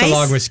 But that's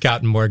along with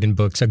Scott and Morgan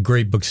Books, a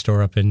great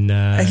bookstore up in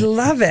I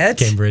love it.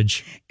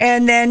 Cambridge.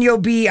 And then you'll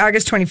be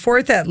August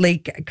 24th at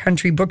Lake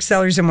Country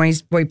Booksellers in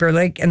White Bear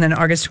Lake, and then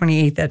August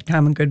 28th at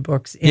Common Good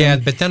Books. Yeah,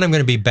 but then I'm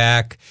going to be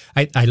back.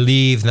 I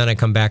leave, then I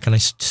come back, and I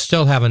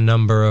still have a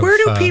number of... Where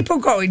do people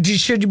go?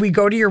 Should we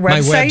go to your website?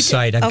 My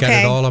website. I've got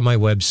it all on my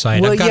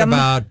website. I've got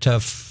about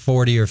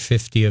 40 or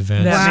 50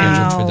 events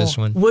scheduled for this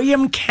one.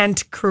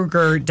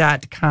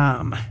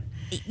 WilliamKentKruger.com.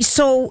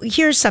 So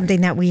here's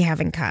something that we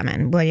have in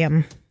common,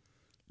 William.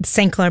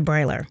 St. Clair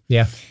Broiler.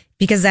 Yeah.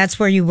 Because that's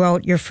where you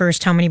wrote your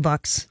first how many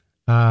books?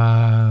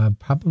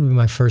 Probably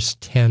my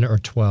first 10 or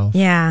 12.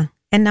 Yeah.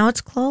 And now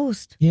it's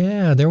closed.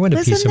 Yeah, there went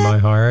a piece of my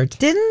heart.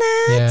 Didn't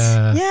it?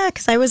 Yeah. Yeah,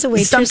 because I was a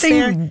waitress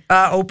something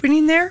there.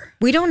 Opening there?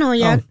 We don't know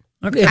yet.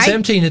 Oh, okay. It's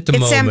emptying at the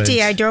moment. It's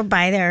empty. I drove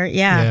by there.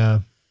 Yeah.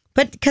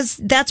 But because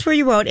that's where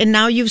you wrote, and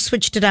now you've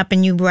switched it up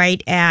and you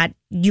write at,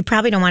 you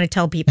probably don't want to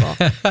tell people.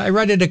 I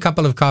write at a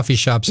couple of coffee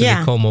shops in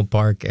the Como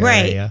Park area.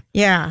 Right.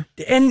 Yeah.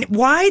 And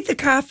why the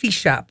coffee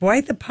shop?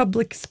 Why the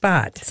public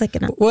spot? It's like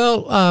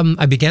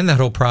I began that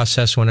whole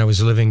process when I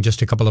was living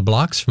just a couple of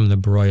blocks from the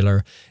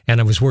Broiler,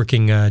 and I was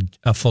working a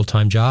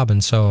full-time job,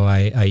 and so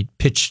I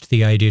pitched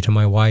the idea to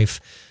my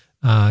wife.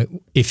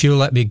 If you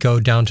let me go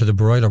down to the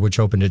Broiler, which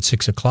opened at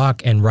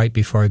 6:00, and right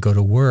before I go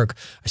to work,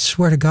 I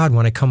swear to God,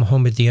 when I come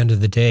home at the end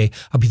of the day,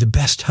 I'll be the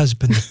best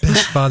husband, the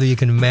best father you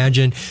can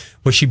imagine.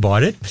 Well, she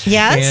bought it.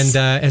 Yes.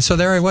 And so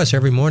there I was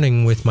every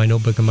morning with my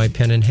notebook and my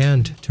pen in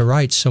hand to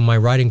write. So my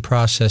writing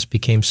process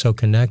became so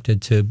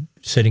connected to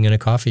sitting in a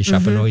coffee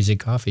shop, a noisy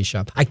coffee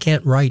shop. I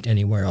can't write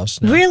anywhere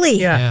else now. Really?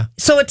 Yeah.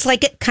 So it's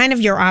like kind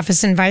of your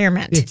office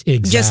environment. Exactly.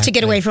 Just to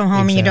get away from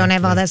home and you don't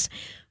have all this.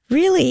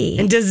 Really?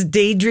 And does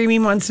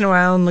daydreaming once in a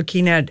while and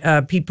looking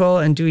at people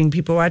and doing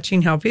people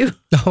watching help you?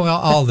 Oh, well,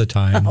 all the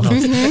time.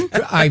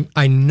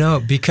 I know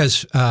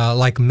because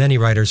like many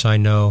writers I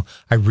know,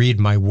 I read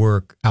my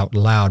work out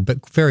loud,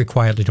 but very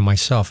quietly to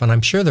myself. And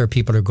I'm sure there are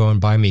people who are going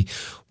by me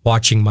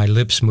watching my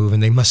lips move,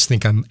 and they must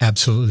think I'm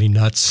absolutely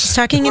nuts.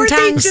 Talking in or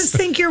tongues. They just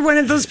think you're one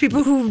of those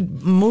people who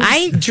moves.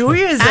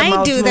 Julia's a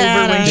mouth do mover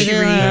that. when she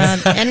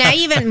reads. And I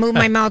even move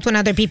my mouth when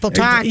other people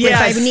talk.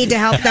 Yes. If I need to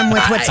help them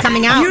with what's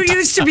coming out. You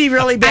used to be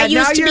really bad.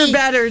 Now you're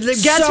better. The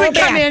guests would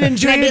come in and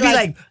Julia would be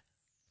like,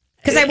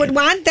 because I would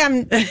want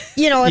them, if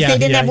they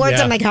didn't have words,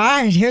 I'm like,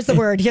 here's the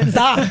word, here's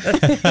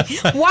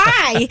the.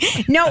 Why?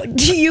 No,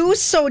 do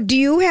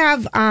you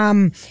have,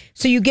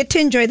 so you get to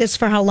enjoy this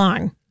for how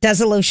long?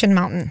 Desolation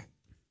Mountain.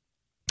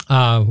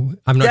 I'm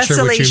not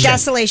sure what you mean.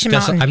 Desolation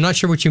Mountain. I'm not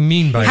sure what you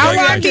mean by how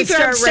that. long before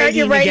you start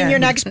writing your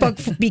next book?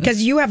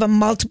 Because you have a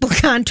multiple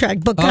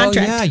contract.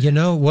 Oh,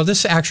 yeah, well,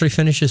 this actually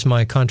finishes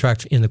my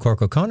contract in the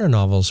Cork O'Connor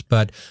novels,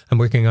 but I'm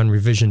working on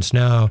revisions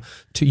now.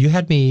 You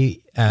had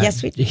me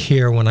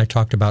here when I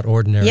talked about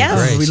Ordinary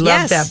Grace. We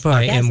love that book.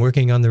 I am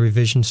working on the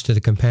revisions to the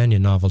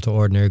companion novel to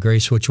Ordinary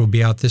Grace, which will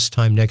be out this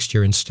time next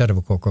year instead of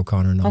a Cork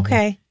O'Connor novel.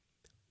 Okay.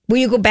 Will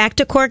you go back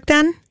to Cork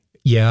then?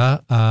 Yeah,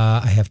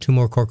 I have 2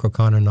 more Cork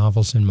O'Connor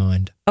novels in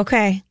mind.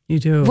 Okay. You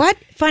do. What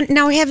fun.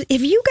 Now, have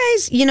you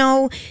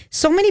guys,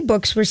 so many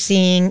books we're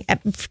seeing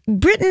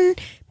written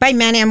by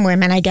men and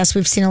women. I guess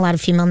we've seen a lot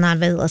of female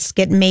novelists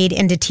get made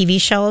into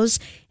TV shows.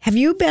 Have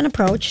you been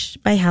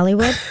approached by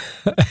Hollywood?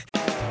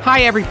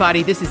 Hi,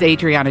 everybody. This is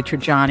Adriana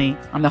Trajani.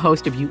 I'm the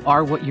host of You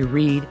Are What You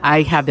Read.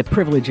 I have the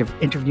privilege of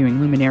interviewing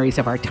luminaries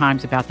of our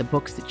times about the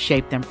books that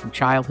shaped them from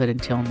childhood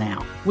until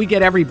now. We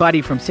get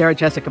everybody from Sarah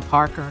Jessica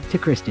Parker to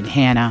Kristen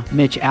Hanna,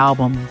 Mitch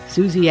Albom,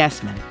 Susie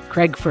Essman,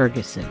 Craig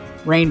Ferguson,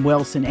 Rainn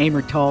Wilson,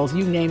 Amor Tolls,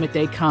 you name it,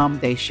 they come,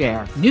 they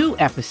share. New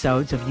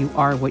episodes of You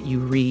Are What You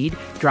Read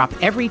drop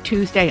every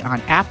Tuesday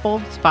on Apple,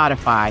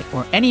 Spotify,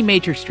 or any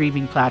major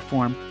streaming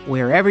platform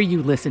wherever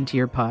you listen to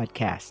your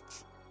podcasts.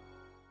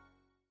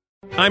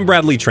 I'm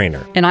Bradley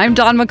Trainer. And I'm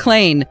Don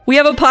McClain. We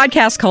have a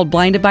podcast called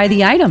Blinded by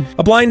the Item.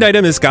 A blind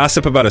item is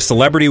gossip about a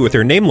celebrity with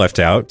their name left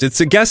out.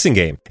 It's a guessing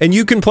game, and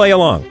you can play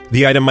along.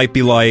 The item might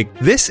be like,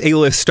 this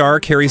A-list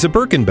star carries a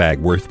Birkin bag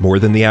worth more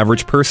than the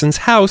average person's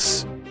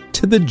house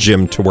to the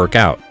gym to work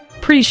out.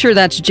 Pretty sure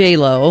that's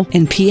J-Lo.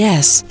 And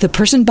P.S. the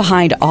person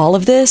behind all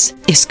of this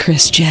is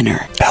Kris Jenner,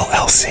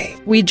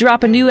 LLC. We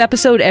drop a new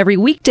episode every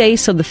weekday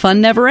so the fun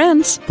never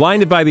ends.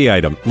 Blinded by the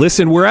Item.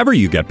 Listen wherever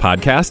you get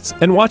podcasts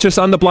and watch us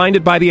on the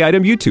Blinded by the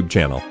Item YouTube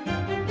channel.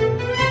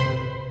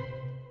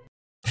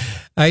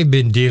 I've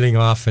been dealing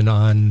off and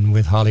on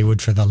with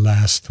Hollywood for the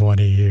last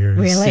 20 years.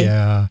 Really?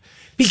 Yeah.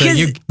 Because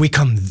so we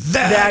come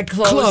that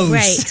close.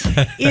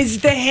 Right.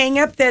 Is the hang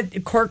up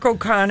that Cork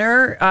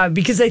O'Connor,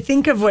 because I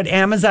think of what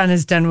Amazon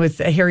has done with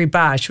Harry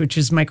Bosch, which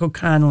is Michael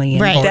Connelly.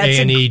 And right. Or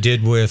A&E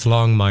did with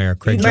Longmire,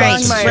 Craig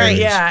Johnson. Longmire,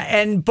 yeah.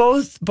 And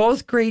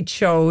both great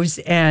shows.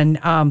 And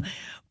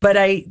but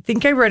I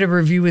think I read a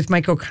review with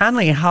Michael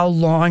Connelly how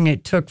long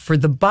it took for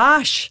the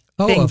Bosch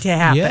thing to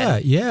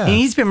happen. Yeah. And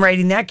he's been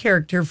writing that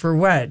character for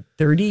what,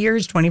 30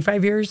 years,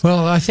 25 years?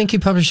 Well, I think he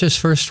published his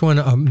first one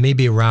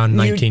maybe around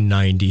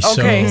 1990.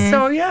 Okay,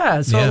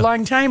 so a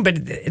long time.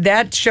 But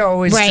that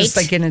show is just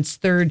like in its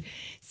 3rd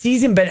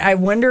season. But I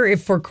wonder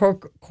if for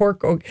Cork,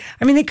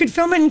 I mean, they could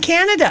film it in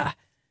Canada.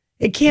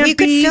 It can't we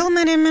could film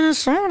it in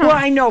Minnesota. Well,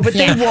 I know, but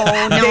they won't.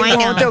 I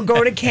know. They'll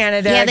go to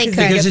Canada. Yeah, they could.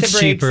 Because it's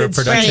cheaper.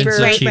 Productions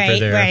are cheaper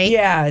there. Right.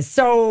 Yeah.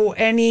 So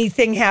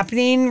anything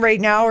happening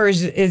right now, or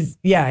is it is.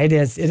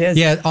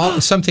 Yeah,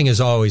 something is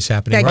always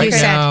happening. Right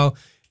now,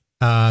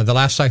 the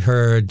last I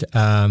heard,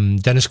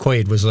 Dennis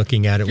Quaid was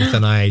looking at it with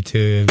an eye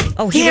to.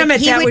 Oh, damn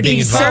it! That would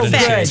be so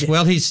good.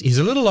 Well, he's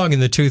a little long in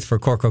the tooth for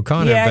Cork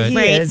O'Connor. Yeah,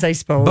 but, he is, I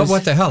suppose. But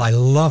what the hell? I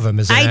love him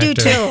as an actor. I do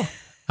too.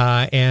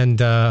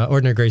 And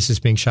Ordinary Grace is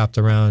being shopped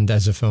around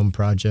as a film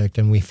project,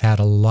 and we've had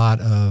a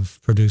lot of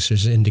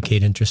producers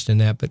indicate interest in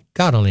that, but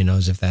God only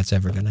knows if that's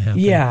ever going to happen.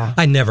 Yeah.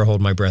 I never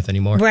hold my breath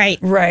anymore. Right,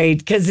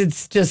 because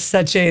it's just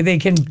such a, they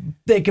can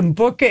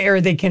book it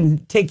or they can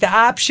take the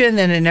option,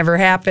 then it never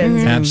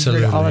happens.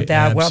 Absolutely. All of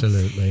that.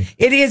 Absolutely. Well,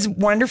 it is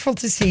wonderful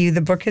to see you.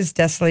 The book is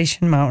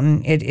Desolation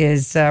Mountain. It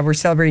is, we're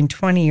celebrating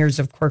 20 years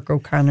of Cork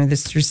O'Connor.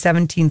 This is your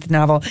 17th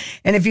novel.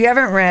 And if you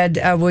haven't read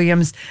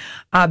Williams'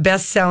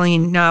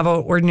 best-selling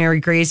novel, Ordinary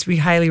Grace, we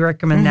highly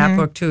recommend that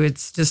book too.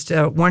 It's just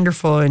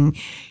wonderful, and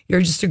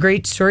you're just a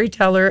great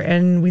storyteller,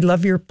 and we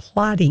love your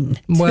plotting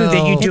too,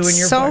 that you do in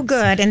your so books.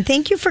 good, and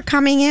thank you for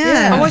coming in.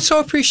 Yeah. Oh, I so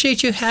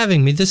appreciate you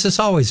having me. This is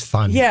always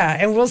fun. Yeah,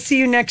 and we'll see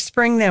you next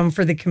spring then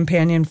for the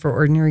companion for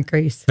Ordinary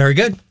Grace. Very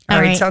good. All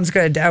right, sounds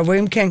good.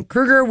 William Kent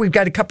Kruger, we've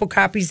got a couple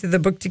copies of the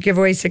book to give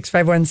away,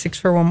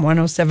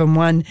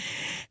 651-641-1071.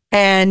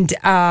 And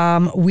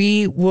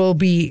we will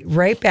be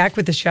right back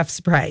with the chef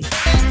surprise.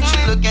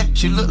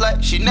 She look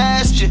like she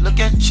nasty. She look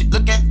like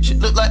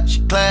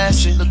she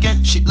classy. She look at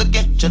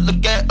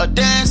her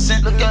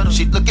dancing. Look at her,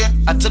 she look at.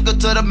 I took her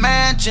to the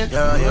mansion.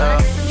 Yeah.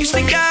 You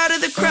stick out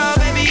of the crowd,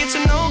 baby, it's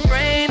a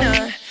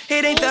no-brainer.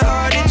 It ain't that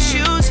hard to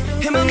choose.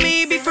 Him or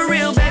me, be for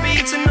real, baby,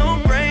 it's a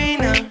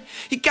no-brainer.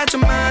 You got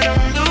your mind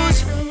on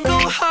loose. Go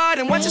hard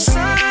and watch the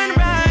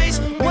sunrise.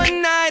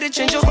 One night it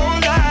change your whole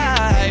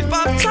life.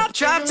 Pop top,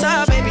 drop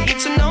top, baby,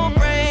 it's a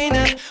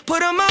no-brainer.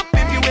 Put 'em up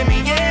if you with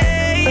me,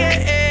 yeah, yeah,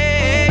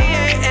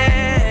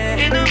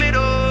 yeah. In the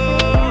middle.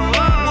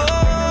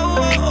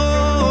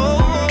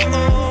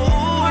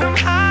 Put 'em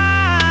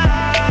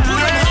high.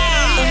 Put 'em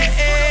high.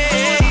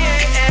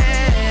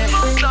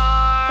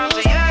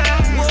 Stars, yeah.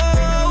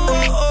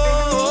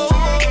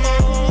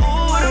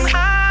 Put 'em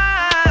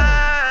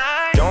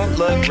high. Don't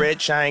look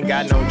rich, I ain't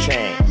got no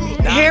chain.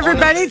 Hey,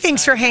 everybody.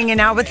 Thanks for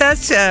hanging out with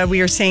us. We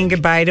are saying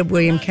goodbye to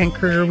William Kent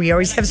Kruger. We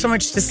always have so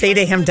much to say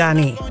to him,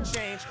 Donnie.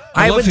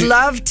 I would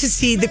love to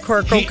see the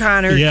Cork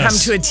O'Connor come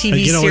to a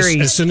TV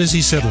series. As soon as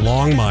he said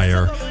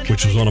Longmire,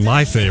 which was one of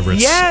my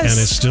favorites, and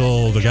it's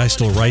still, the guy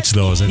still writes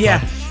those. I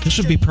thought, this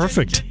would be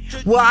perfect.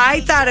 Well,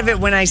 I thought of it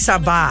when I saw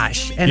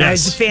Bosch, and I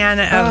was a fan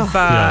of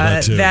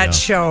that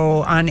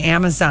show on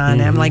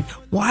Amazon. I'm like,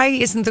 why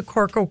isn't the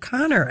Cork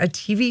O'Connor a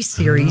TV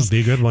series? Be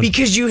a good one.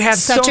 Because you have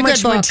Such so a much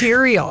good book.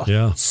 material.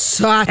 Yeah.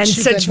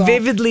 Such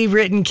vividly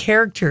written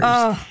characters.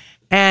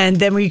 And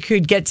then we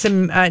could get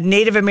some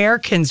Native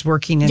Americans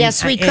working in,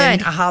 we could.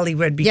 in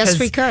Hollywood because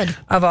we could.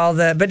 of all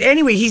the. But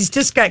anyway, he's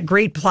just got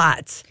great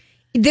plots.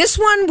 This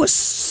one was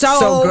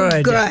so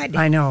good.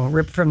 I know,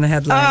 ripped from the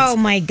headlines. Oh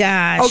my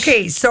gosh.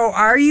 Okay, so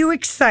are you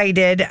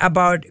excited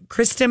about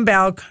Kristen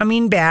Bell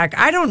coming back?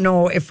 I don't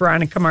know if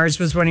Veronica Mars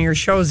was one of your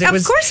shows. Of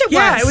course it was.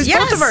 Yeah, it was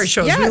both of our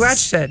shows. Yes. We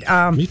watched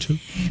it. Me too.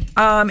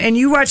 And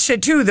you watched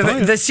it too.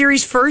 The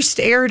series first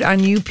aired on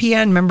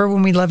UPN. Remember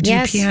when we loved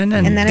UPN?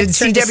 And then it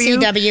turned to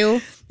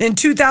CW. In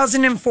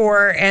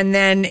 2004, and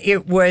then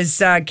it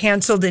was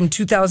canceled in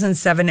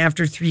 2007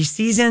 after 3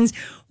 seasons.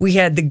 We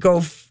had the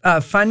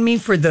GoFundMe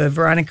for the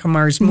Veronica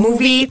Mars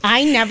movie.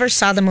 I never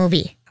saw the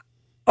movie.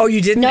 Oh, you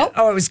didn't? Nope.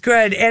 Oh, it was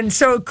good. And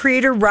so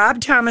creator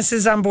Rob Thomas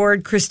is on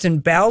board. Kristen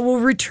Bell will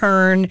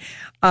return.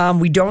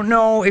 We don't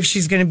know if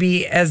she's going to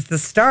be as the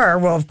star.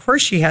 Well, of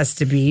course she has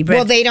to be. But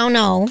well, they don't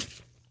know.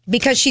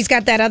 Because she's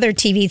got that other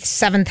TV,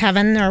 Seventh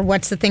Heaven, or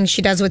what's the thing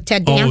she does with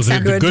Ted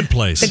Danson? The Good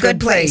Place. The Good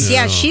Place.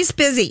 Yeah, she's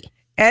busy.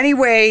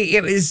 Anyway,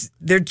 it was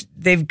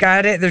they've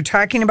got it. They're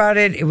talking about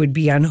it. It would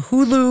be on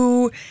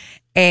Hulu,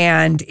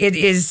 and it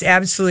is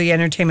absolutely.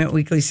 Entertainment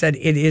Weekly said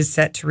it is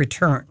set to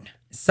return.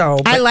 So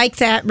I like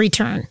that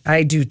return.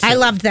 I do too. I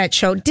loved that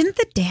show. Didn't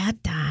the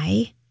dad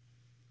die?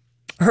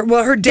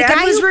 Her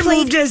dad was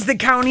removed as the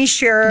county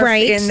sheriff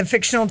in the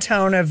fictional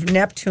town of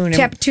Neptune.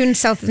 Neptune,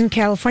 Southern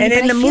California.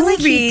 And in the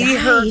movie,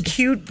 her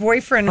cute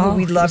boyfriend, who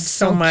we loved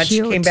so much,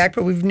 came back,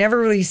 but we've never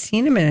really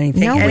seen him in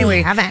anything. No, anyway,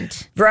 we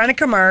haven't.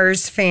 Veronica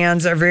Mars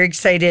fans are very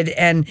excited,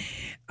 and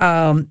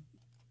the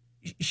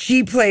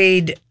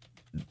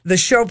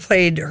show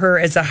played her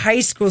as a high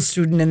school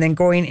student, and then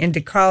going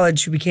into college,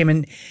 she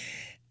became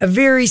a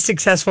very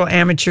successful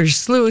amateur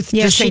sleuth.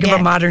 Yes, Just think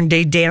of a modern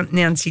day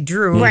Nancy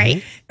Drew.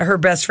 Right. Her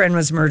best friend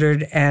was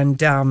murdered, and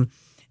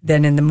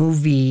then in the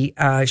movie,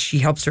 she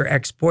helps her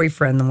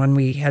ex-boyfriend, the one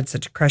we had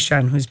such a crush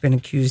on, who's been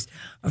accused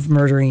of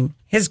murdering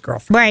his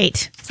girlfriend.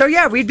 Right. So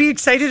yeah, we'd be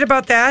excited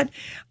about that.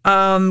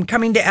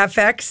 Coming to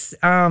FX,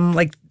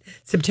 like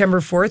September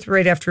 4th,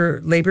 right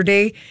after Labor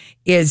Day,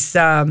 is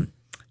the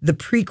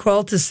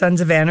prequel to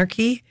Sons of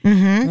Anarchy,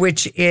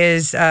 which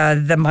is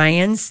the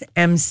Mayans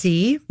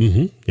MC.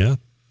 Yeah.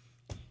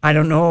 I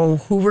don't know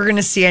who we're going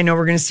to see. I know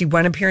we're going to see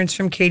one appearance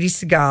from Katie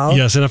Seagal.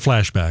 Yes, in a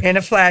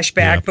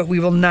flashback. But we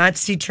will not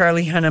see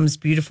Charlie Hunnam's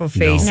beautiful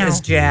face as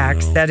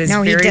Jax. No. That is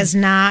he does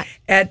not.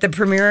 At the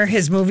premiere,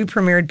 his movie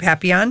premiered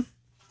Papillon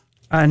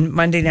on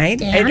Monday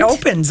night. And? It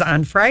opens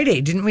on Friday.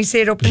 Didn't we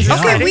say it opens on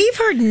Friday? Okay, we've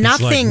heard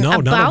nothing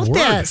about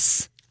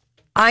this.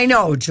 I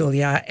know,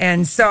 Julia.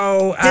 And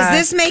so... Does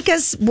this make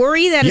us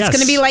worry that it's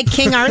going to be like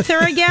King Arthur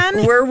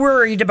again? We're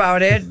worried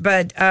about it,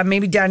 but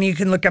maybe, Donnie, you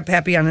can look up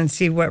Papillon and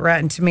see what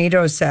Rotten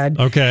Tomatoes said.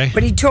 Okay.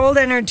 But he told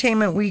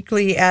Entertainment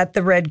Weekly at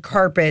the red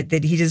carpet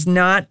that he does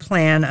not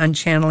plan on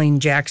channeling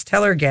Jax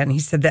Teller again. He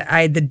said that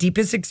I had the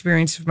deepest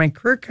experience of my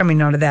career coming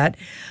out of that.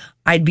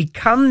 I'd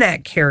become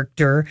that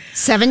character.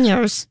 7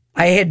 years.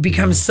 I had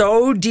become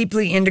so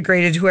deeply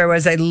integrated who I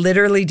was. I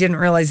literally didn't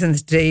realize in the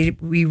day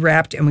we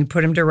wrapped and we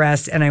put him to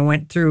rest, and I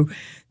went through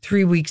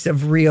 3 weeks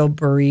of real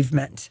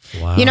bereavement.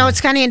 Wow. You know, it's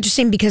kind of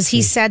interesting because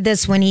he said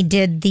this when he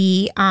did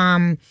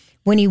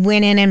when he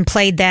went in and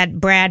played that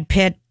Brad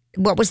Pitt.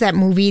 What was that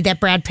movie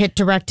that Brad Pitt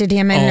directed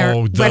him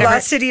in? The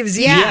Lost City of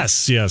Z. Yeah.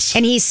 Yes.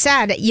 And he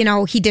said,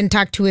 he didn't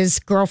talk to his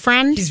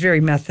girlfriend. He's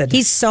very method.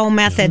 He's so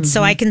method.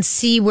 So I can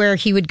see where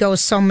he would go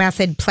so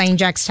method playing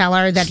Jax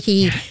Teller that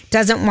he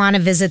doesn't want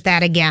to visit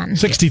that again.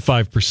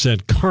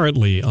 65%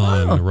 currently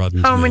on Rotten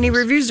Tomatoes. How many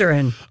reviews are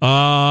in?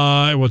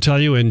 I will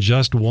tell you in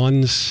just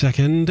 1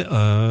 second.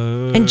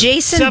 And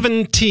Jason?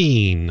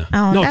 17.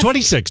 No,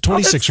 26.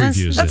 26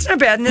 reviews. That's not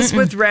bad. And this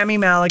with Rami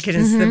Malek. And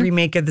it's the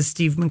remake of the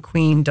Steve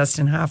McQueen,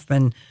 Dustin Hoffman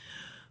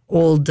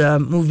old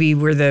movie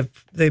where the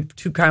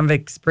two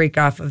convicts break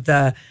off of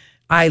the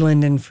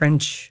island in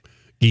French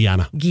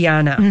Guiana.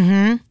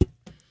 Mm-hmm.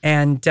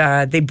 And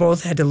they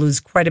both had to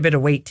lose quite a bit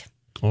of weight.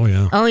 Oh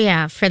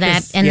yeah for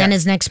that. And then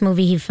his next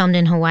movie he filmed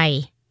in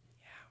Hawaii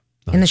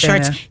in the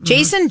shorts.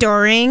 Jason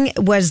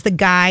Dohring was the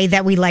guy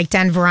that we liked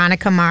on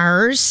Veronica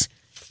Mars.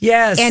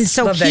 Yes. And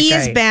so he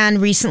has been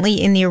recently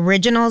in the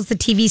originals, the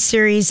TV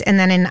series, and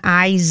then in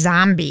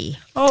iZombie.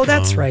 Oh,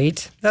 that's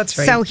right. That's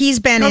right. So he's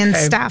been in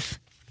stuff.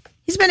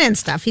 He's been in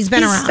stuff. He's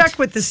been around. Stuck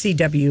with the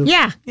CW.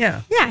 Yeah.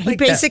 Yeah. Yeah, he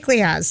basically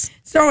has.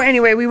 So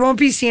anyway, we won't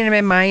be seeing him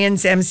in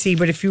Mayans MC,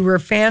 but if you were a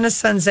fan of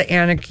Sons of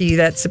Anarchy,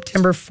 that's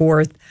September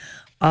 4th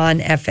on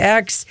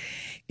FX.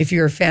 If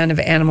you're a fan of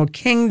Animal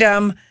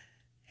Kingdom,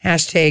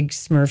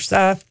 #Smurfs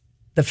Up.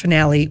 The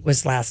finale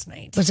was last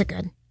night. Was it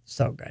good?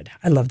 So good.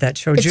 I love that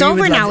show. It's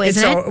over now,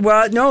 isn't it?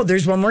 Well, no,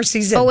 there's one more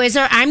season. Oh, is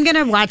there? I'm going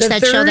to watch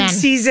that show then. The third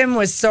season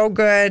was so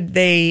good.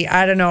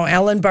 I don't know,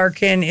 Ellen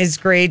Barkin is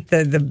great.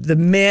 The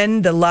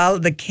men,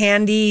 the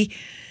candy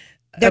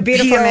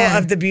appeal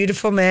of the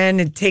beautiful men.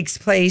 It takes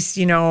place,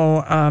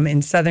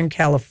 in Southern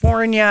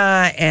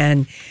California,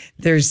 and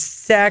there's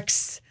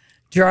sex,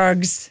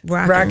 drugs,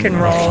 rock and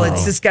roll.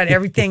 It's just got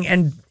everything.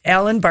 And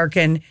Ellen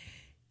Barkin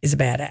is a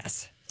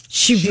badass.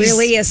 She's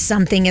really is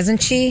something,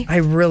 isn't she?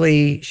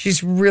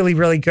 She's really,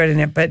 really good in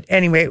it. But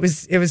anyway, it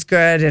was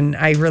good, and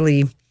I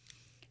really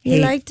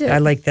liked it. I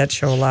liked that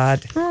show a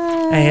lot.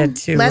 I had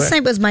to. Last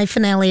night was my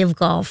finale of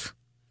golf.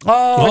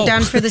 Oh, we're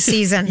done for the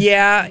season.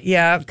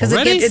 Yeah. Because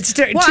it's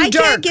too dark. I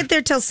can't get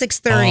there till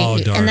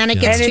 6:30, and then it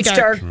gets too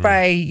dark. It's dark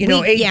by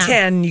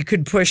 8:10. You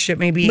could push it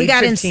maybe. We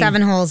got in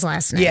 7 holes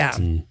last night. Yeah,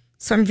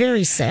 so I'm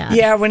very sad.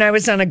 Yeah, when I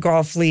was on a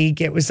golf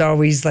league, it was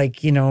always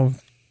like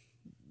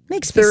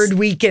third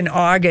week in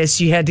August,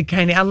 you had to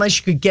kind of, unless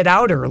you could get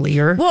out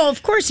earlier. Well,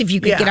 of course, if you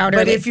could get out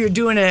early. But if you're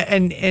doing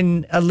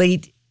a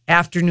late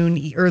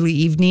afternoon, early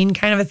evening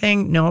kind of a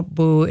thing, no,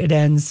 boo, it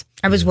ends.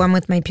 I was one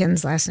with my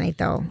pins last night,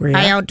 though.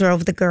 I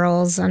outdrove the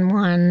girls on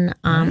one.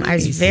 Nice. I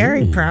was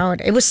very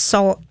proud. It was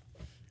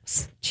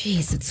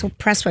it's so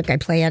Prestwick I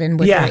play at in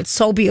Woodbury. Yeah. It's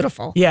so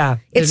beautiful. Yeah.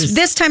 It's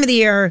this time of the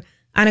year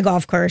on a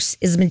golf course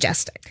is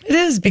majestic. It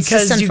is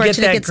because you get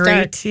that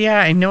great.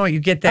 Yeah, I know you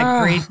get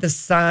that great the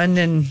sun,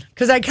 and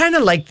because I kind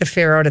of like the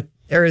fair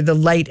or the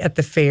light at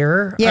the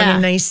fair on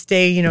a nice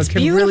day. It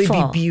can really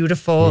be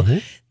beautiful. Mm-hmm.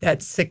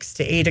 That 6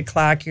 to 8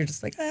 o'clock, you're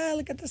just like,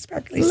 look at the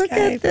sparkly sky. Look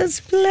at this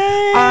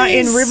place.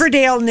 In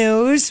Riverdale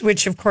news,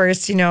 which of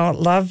course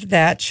love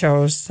that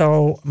show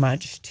so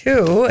much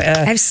too.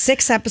 I have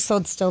 6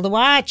 episodes still to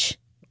watch.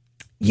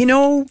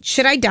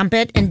 Should I dump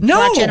it and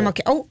watch Animal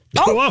Kingdom?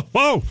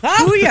 Whoa.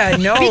 Oh, yeah,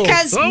 no.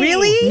 Because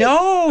really?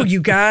 No,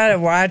 you got to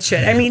watch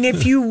it. I mean,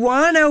 if you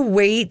want to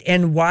wait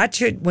and watch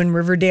it when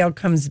Riverdale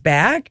comes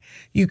back,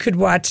 you could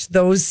watch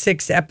those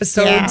 6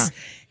 episodes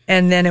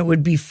and then it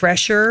would be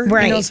fresher.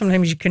 Right.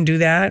 Sometimes you can do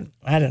that.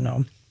 I don't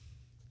know.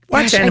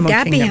 Watch Animal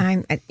Kingdom.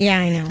 Behind. Yeah,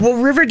 I know.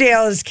 Well,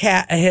 Riverdale has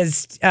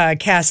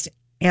cast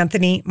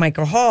Anthony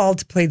Michael Hall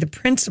to play the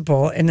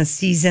principal in a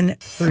season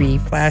 3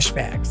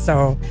 flashback.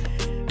 So...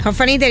 How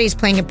funny that he's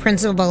playing a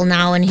principal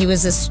now and he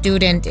was a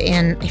student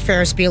in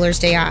Ferris Bueller's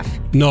Day Off.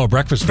 No,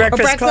 Breakfast Club.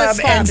 Breakfast Club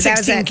and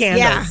 16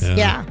 Candles.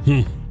 Yeah.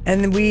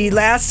 And we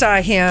last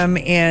saw him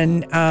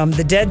in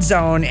The Dead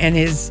Zone, and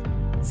his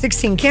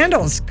 16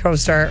 Candles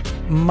co-star,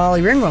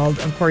 Molly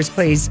Ringwald, of course,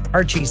 plays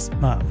Archie's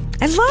mom.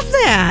 I love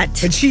that.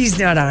 But she's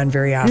not on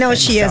very often. No,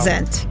 she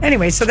isn't.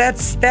 Anyway, so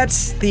that's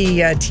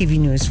the TV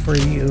news for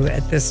you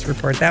at this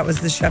report. That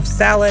was the chef's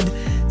salad.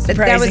 Surprise,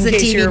 that was in the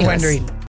case TV you're news. wondering.